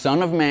like the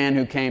Son of Man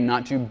who came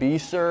not to be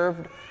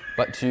served,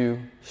 but to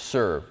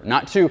serve.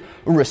 Not to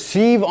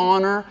receive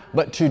honor,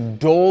 but to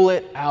dole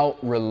it out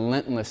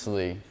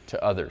relentlessly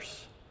to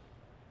others.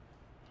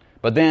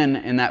 But then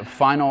in that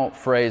final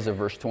phrase of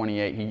verse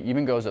 28, he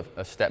even goes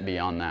a step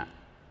beyond that.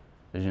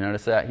 Did you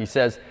notice that?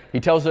 He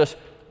tells us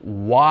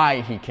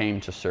why he came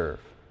to serve.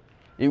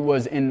 It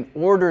was in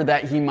order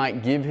that he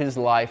might give his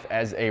life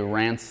as a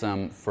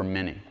ransom for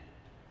many.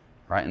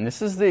 Right? And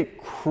this is the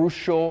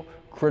critical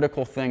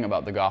thing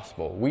about the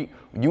gospel.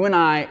 You and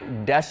I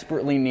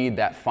desperately need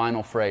that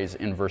final phrase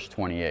in verse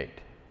 28.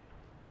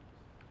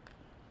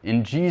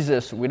 In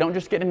Jesus, we don't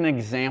just get an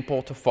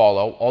example to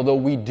follow, although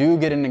we do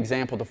get an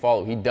example to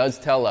follow. He does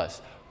tell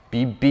us,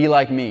 be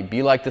like me,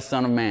 be like the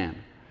Son of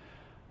Man.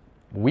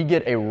 We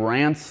get a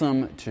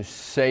ransom to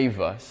save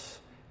us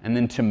and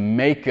then to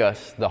make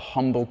us the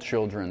humble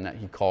children that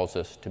he calls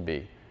us to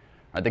be.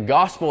 Right? The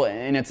gospel,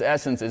 in its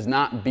essence, is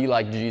not be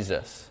like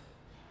Jesus.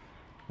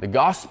 The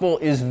gospel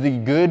is the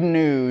good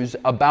news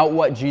about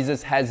what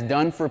Jesus has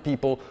done for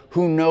people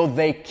who know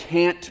they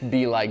can't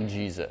be like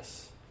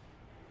Jesus.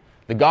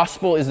 The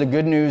gospel is the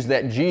good news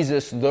that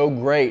Jesus, though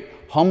great,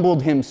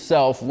 humbled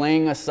himself,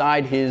 laying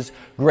aside his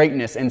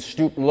greatness, and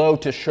stooped low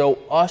to show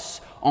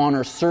us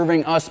honor,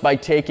 serving us by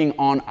taking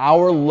on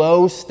our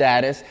low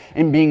status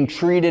and being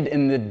treated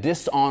in the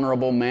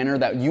dishonorable manner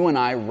that you and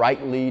I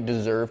rightly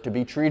deserve to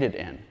be treated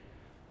in.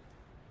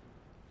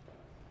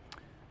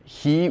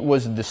 He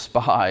was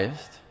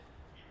despised,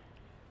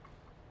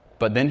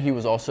 but then he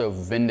was also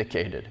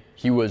vindicated.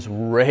 He was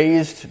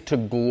raised to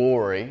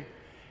glory,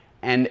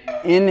 and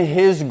in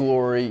his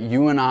glory,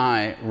 you and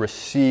I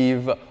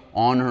receive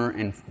honor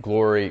and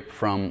glory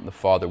from the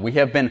Father. We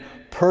have been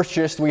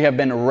purchased, we have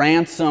been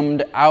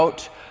ransomed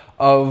out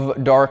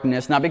of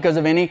darkness, not because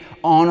of any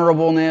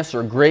honorableness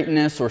or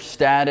greatness or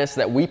status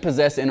that we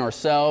possess in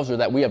ourselves or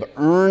that we have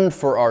earned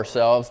for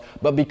ourselves,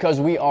 but because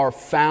we are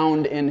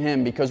found in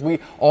him, because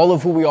all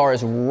of who we are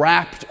is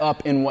wrapped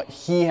up in what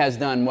he has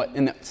done,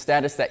 in the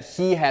status that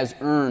he has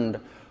earned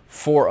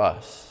for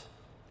us.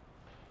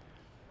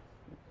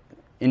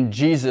 In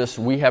Jesus,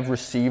 we have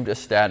received a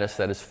status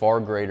that is far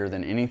greater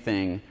than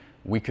anything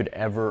we could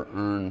ever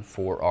earn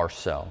for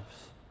ourselves.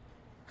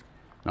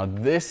 Now,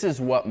 this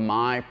is what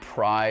my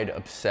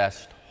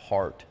pride-obsessed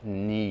heart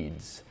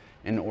needs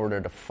in order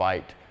to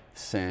fight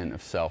sin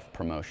of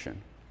self-promotion.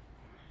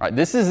 All right,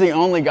 this is the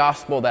only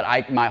gospel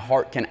that my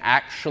heart can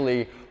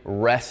actually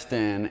rest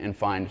in and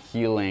find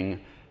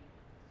healing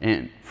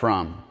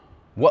from.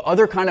 What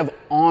other kind of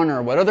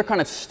honor, what other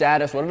kind of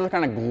status, what other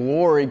kind of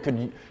glory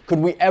could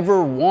we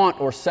ever want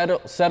or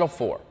settle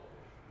for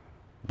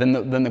than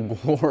the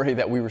glory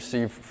that we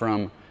receive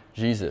from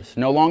Jesus?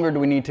 No longer do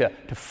we need to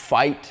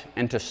fight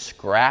and to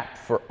scrap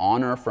for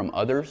honor from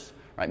others,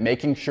 right?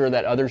 Making sure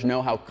that others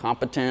know how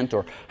competent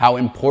or how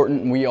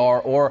important we are,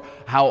 or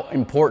how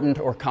important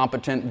or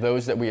competent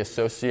those that we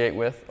associate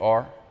with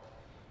are.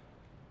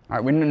 All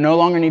right, we no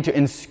longer need to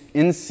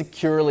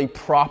insecurely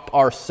prop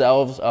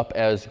ourselves up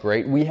as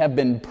great. We have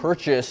been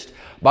purchased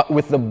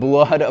with the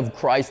blood of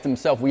Christ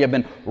himself. We have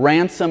been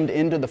ransomed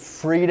into the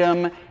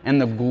freedom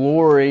and the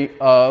glory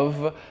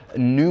of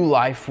new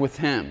life with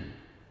him.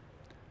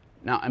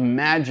 Now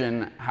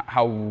imagine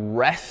how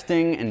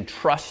resting and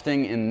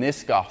trusting in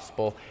this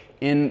gospel,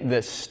 in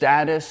the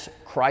status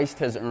Christ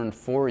has earned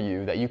for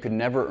you that you could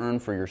never earn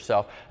for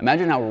yourself.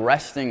 Imagine how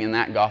resting in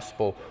that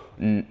gospel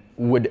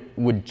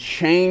would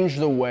change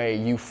the way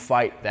you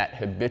fight that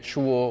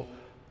habitual,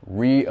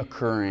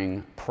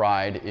 reoccurring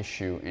pride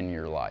issue in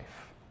your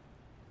life.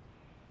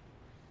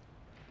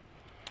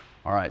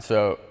 All right,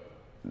 so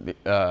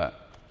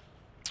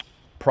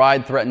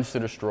pride threatens to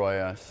destroy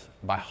us.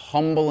 By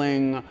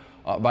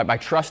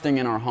trusting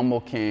in our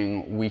humble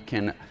King, we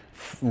can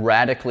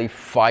radically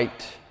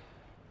fight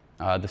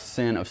the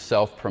sin of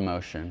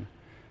self-promotion.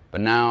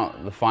 But now,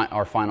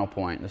 our final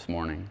point this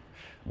morning.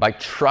 By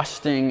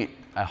trusting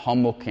a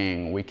humble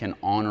King, we can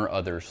honor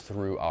others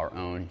through our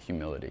own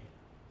humility.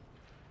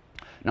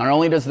 Not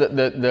only does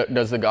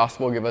the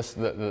gospel give us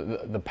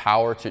the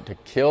power to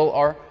kill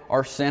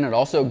our sin, it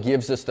also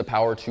gives us the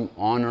power to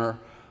honor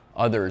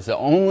others.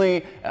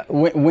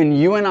 When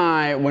you and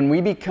I, when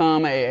we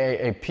become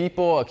a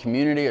people, a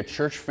community, a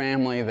church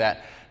family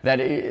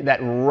that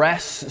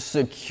rests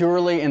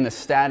securely in the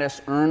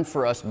status earned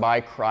for us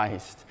by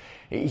Christ,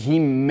 he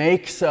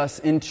makes us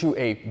into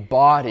a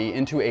body,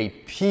 into a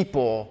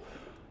people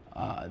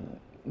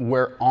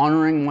where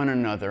honoring one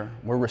another,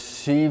 where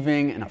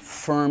receiving and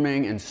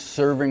affirming and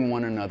serving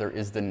one another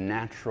is the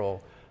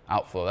natural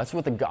outflow. That's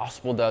what the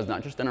gospel does,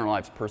 not just in our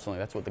lives personally.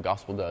 That's what the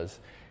gospel does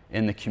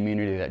in the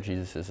community that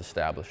Jesus is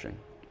establishing.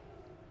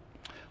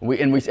 We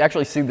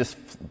actually see this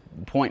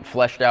point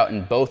fleshed out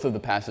in both of the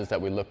passages that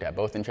we looked at,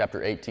 both in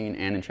chapter 18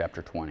 and in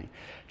chapter 20.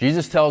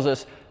 Jesus tells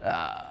us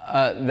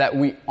that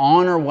we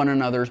honor one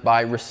another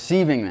by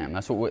receiving them.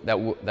 That's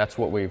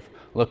what we've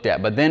looked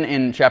at. But then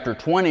in chapter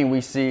 20,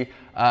 we see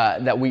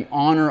that we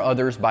honor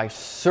others by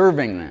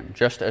serving them,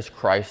 just as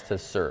Christ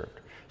has served.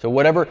 So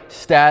whatever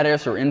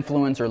status or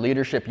influence or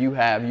leadership you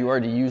have, you are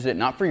to use it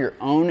not for your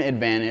own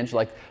advantage,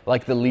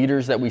 like the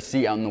leaders that we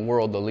see out in the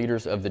world, the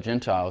leaders of the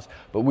Gentiles,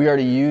 but we are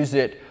to use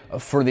it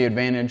for the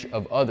advantage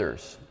of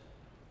others.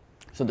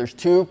 So there's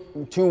two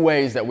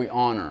ways that we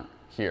honor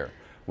here.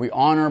 We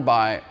honor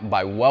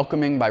by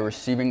welcoming, by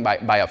receiving,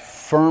 by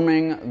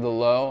affirming the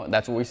low.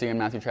 That's what we see in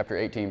Matthew chapter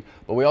 18.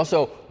 But we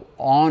also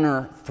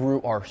honor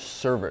through our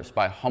service,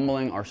 by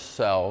humbling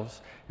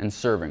ourselves and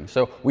serving.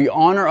 So we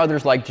honor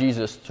others like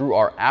Jesus through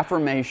our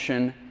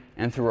affirmation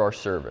and through our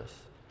service.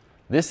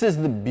 This is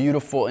the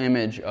beautiful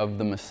image of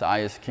the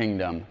Messiah's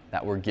kingdom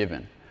that we're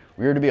given.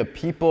 We are to be a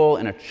people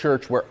in a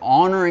church where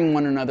honoring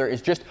one another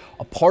is just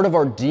a part of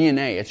our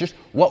DNA. It's just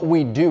what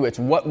we do. It's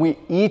what we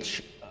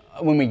each,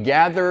 when we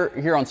gather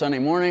here on Sunday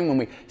morning, when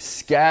we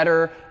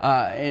scatter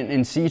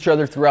and see each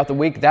other throughout the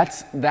week,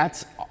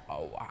 that's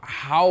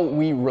how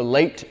we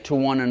relate to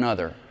one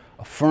another,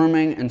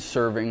 affirming and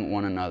serving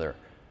one another.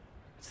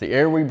 It's the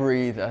air we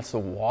breathe. That's the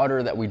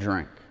water that we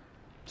drink.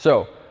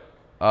 So,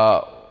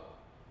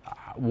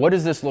 what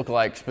does this look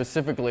like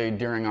specifically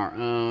during our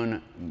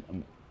own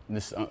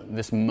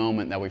this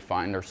moment that we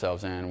find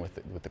ourselves in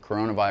with the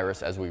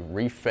coronavirus as we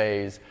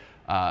rephase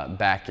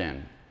back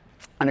in?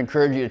 I'd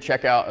encourage you to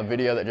check out a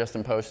video that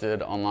Justin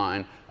posted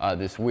online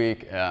this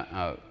week.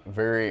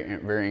 Very,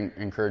 very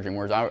encouraging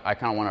words. I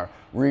kind of want to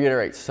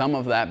reiterate some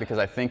of that because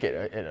I think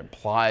it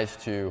applies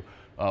to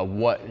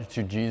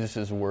to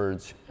Jesus'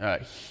 words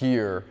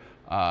here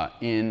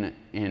in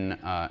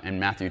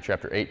Matthew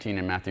chapter 18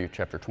 and Matthew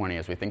chapter 20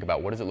 as we think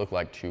about what does it look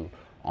like to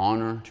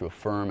honor, to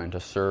affirm, and to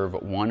serve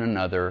one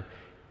another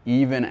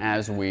even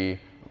as we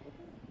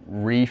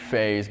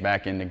rephase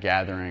back into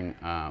gathering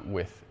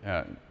with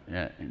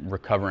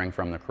recovering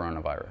from the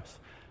coronavirus.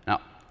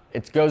 Now,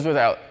 it goes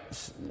without,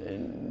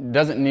 it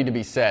doesn't need to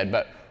be said,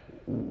 but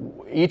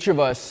each of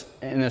us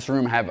in this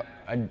room have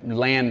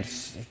land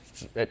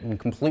in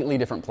completely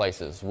different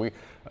places.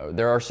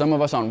 There are some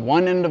of us on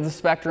one end of the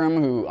spectrum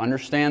who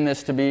understand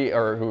this to be,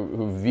 or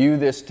who view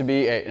this to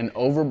be an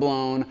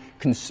overblown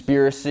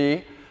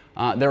conspiracy.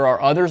 There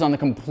are others on the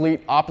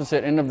complete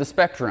opposite end of the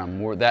spectrum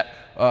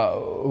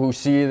who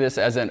see this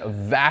as a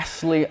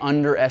vastly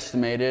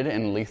underestimated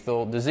and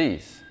lethal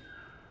disease.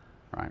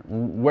 Right.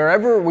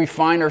 Wherever we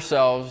find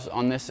ourselves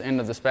on this end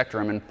of the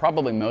spectrum, and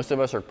probably most of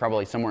us are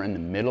probably somewhere in the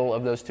middle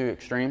of those two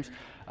extremes,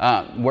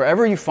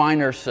 wherever you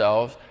find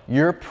ourselves,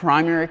 your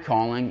primary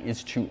calling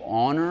is to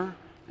honor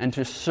and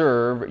to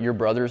serve your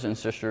brothers and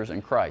sisters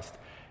in Christ,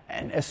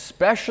 and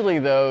especially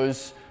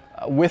those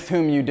with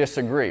whom you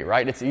disagree,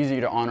 right? It's easy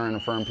to honor and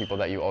affirm people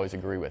that you always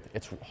agree with.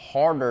 It's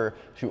harder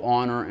to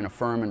honor and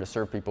affirm and to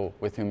serve people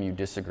with whom you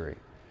disagree.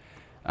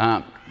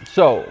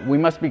 So we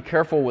must be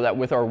careful that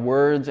with our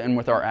words and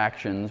with our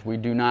actions, we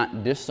do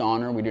not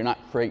dishonor, we do not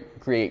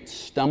create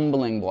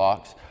stumbling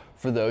blocks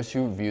for those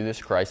who view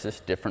this crisis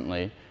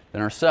differently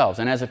than ourselves.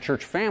 And as a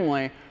church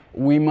family,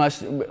 we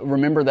must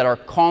remember that our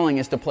calling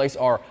is to place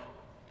our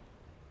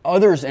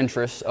others'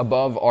 interests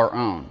above our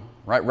own,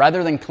 right?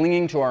 Rather than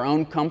clinging to our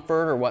own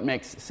comfort or what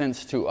makes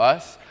sense to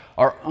us,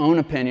 our own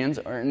opinions,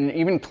 or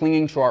even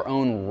clinging to our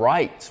own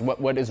rights,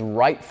 what is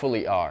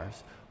rightfully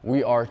ours,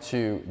 we are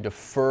to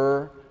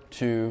defer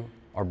to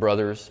our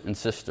brothers and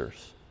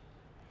sisters.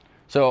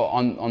 So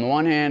on the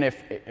one hand,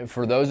 if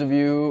for those of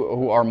you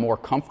who are more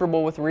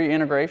comfortable with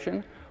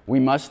reintegration,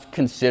 we must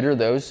consider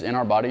those in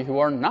our body who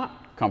are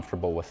not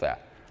comfortable with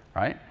that,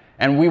 right?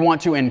 And we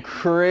want to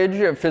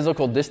encourage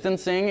physical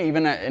distancing,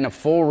 even in a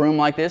full room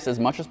like this, as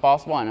much as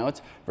possible. I know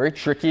it's very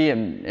tricky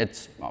and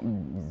it's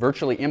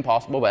virtually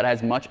impossible, but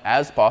as much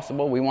as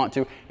possible, we want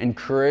to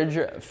encourage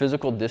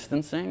physical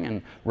distancing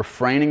and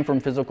refraining from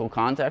physical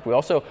contact. We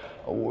also,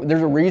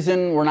 there's a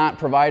reason we're not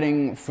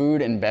providing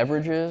food and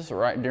beverages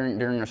right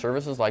during our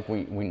services like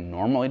we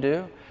normally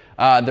do.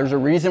 There's a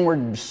reason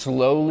we're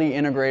slowly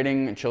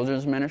integrating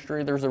children's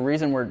ministry. There's a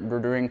reason we're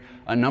doing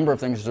a number of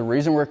things. There's a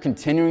reason we're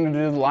continuing to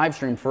do the live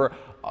stream. For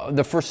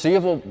the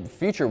foreseeable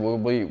future,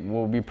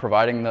 we'll be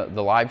providing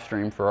the live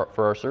stream for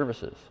our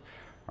services.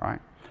 All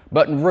right?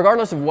 But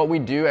regardless of what we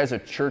do as a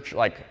church,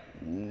 like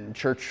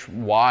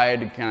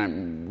church-wide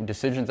kind of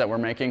decisions that we're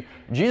making,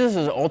 Jesus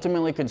is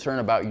ultimately concerned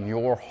about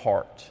your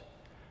heart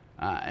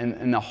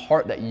and the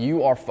heart that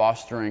you are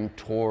fostering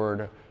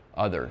toward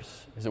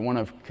others. Is it one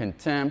of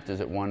contempt? Is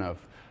it one of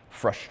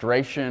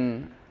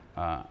frustration?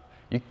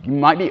 You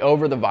might be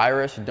over the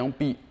virus. Don't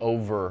be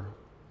over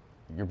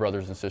your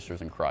brothers and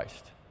sisters in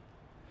Christ.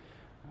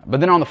 But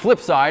then on the flip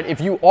side, if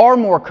you are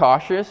more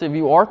cautious, if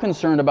you are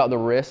concerned about the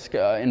risk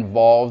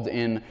involved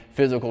in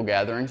physical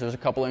gatherings, there's a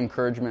couple of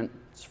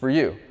encouragements for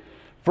you.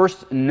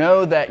 First,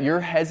 know that your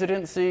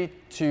hesitancy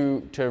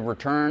to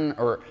return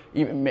or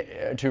even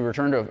to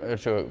return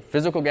to a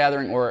physical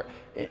gathering or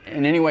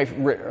in any way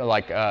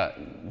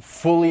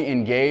fully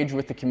engage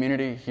with the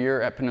community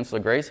here at Peninsula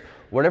Grace,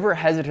 whatever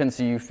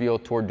hesitancy you feel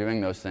toward doing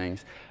those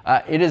things,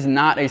 it is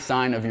not a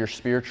sign of your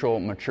spiritual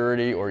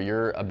maturity or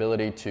your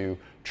ability to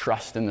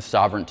trust in the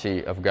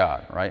sovereignty of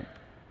God, right?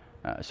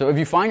 So if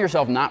you find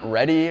yourself not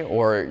ready,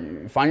 or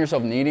you find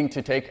yourself needing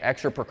to take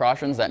extra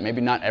precautions that maybe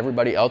not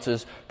everybody else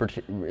is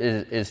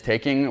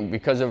taking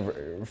because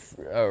of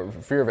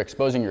fear of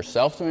exposing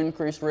yourself to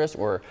increased risk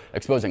or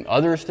exposing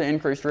others to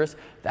increased risk,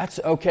 that's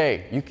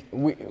okay.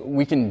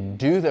 We can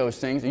do those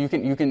things. You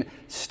can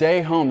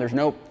stay home. There's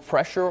no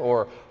pressure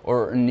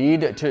or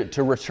need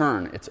to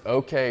return. It's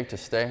okay to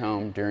stay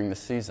home during the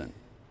season.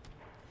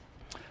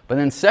 But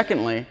then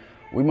secondly,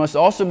 we must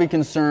also be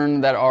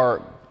concerned that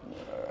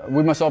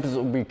we must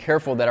also be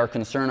careful that our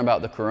concern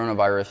about the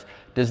coronavirus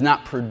does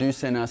not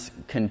produce in us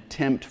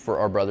contempt for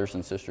our brothers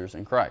and sisters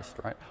in Christ,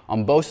 right?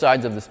 On both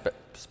sides of the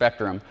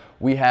spectrum,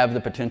 we have the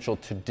potential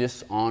to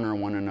dishonor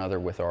one another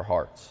with our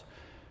hearts.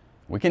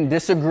 We can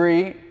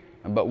disagree,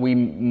 but we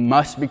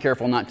must be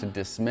careful not to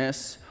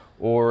dismiss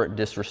or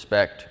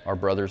disrespect our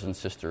brothers and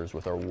sisters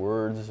with our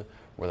words,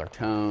 with our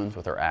tones,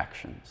 with our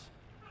actions.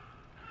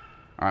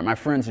 All right, my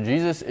friends,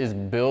 Jesus is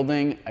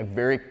building a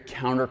very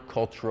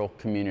countercultural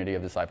community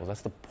of disciples.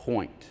 That's the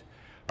point,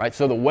 right?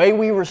 So the way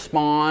we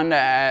respond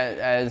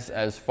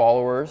as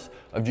followers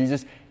of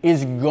Jesus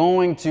is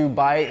going to,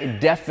 by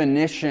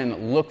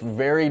definition, look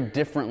very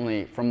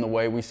differently from the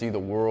way we see the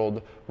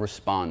world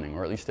responding,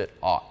 or at least it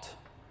ought.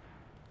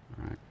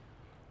 All right.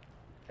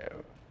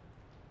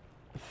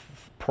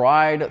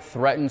 Pride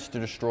threatens to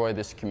destroy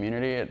this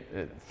community.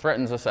 It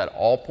threatens us at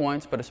all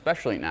points, but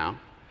especially now.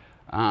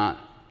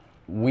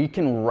 We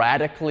can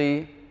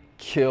radically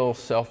kill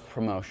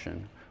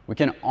self-promotion. We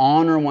can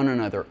honor one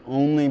another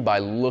only by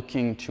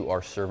looking to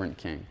our servant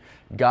king.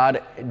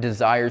 God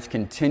desires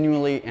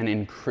continually and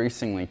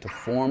increasingly to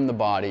form the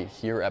body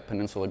here at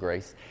Peninsula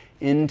Grace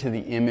into the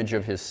image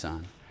of his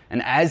Son.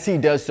 And as he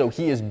does so,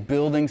 he is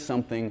building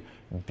something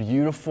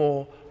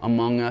beautiful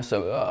among us,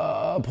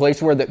 a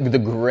place where the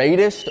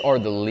greatest are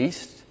the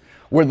least,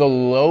 where the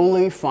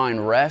lowly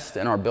find rest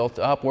and are built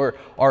up, where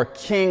our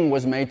King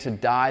was made to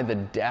die the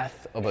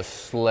death of a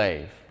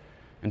slave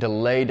and to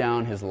lay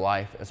down his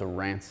life as a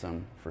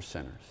ransom for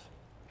sinners.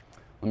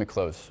 Let me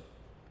close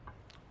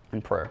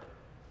in prayer.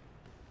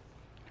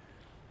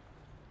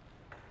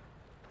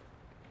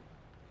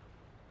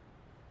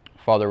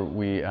 Father,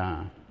 we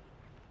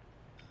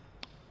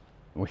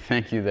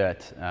thank you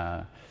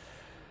that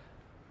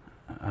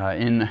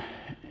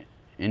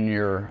in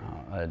your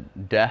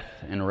death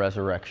and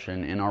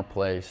resurrection, in our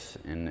place,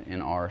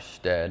 in our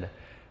stead,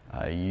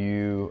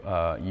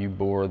 you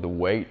bore the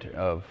weight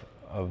of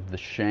the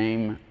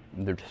shame,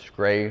 the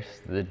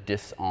disgrace, the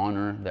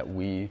dishonor that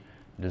we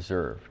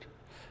deserved.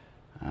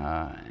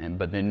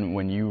 But then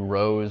when you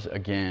rose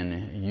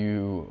again,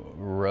 you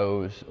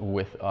rose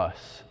with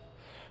us.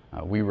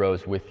 We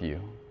rose with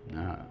you.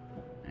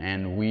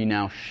 And we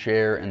now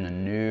share in the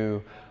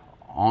new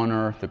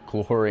honor, the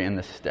glory, and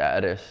the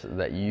status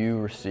that you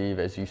receive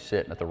as you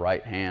sit at the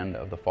right hand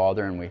of the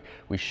Father. And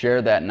we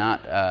share that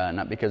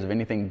not because of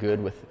anything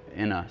good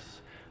within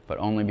us, but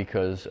only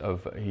because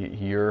of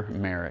your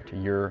merit,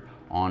 your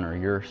honor,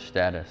 your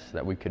status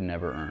that we could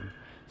never earn.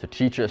 So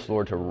teach us,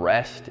 Lord, to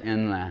rest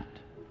in that.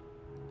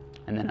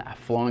 And then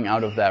flowing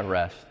out of that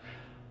rest,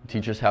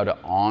 teach us how to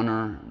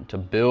honor, to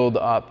build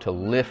up, to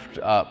lift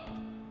up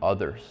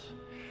others.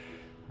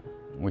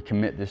 We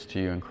commit this to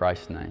you in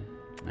Christ's name.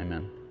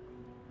 Amen.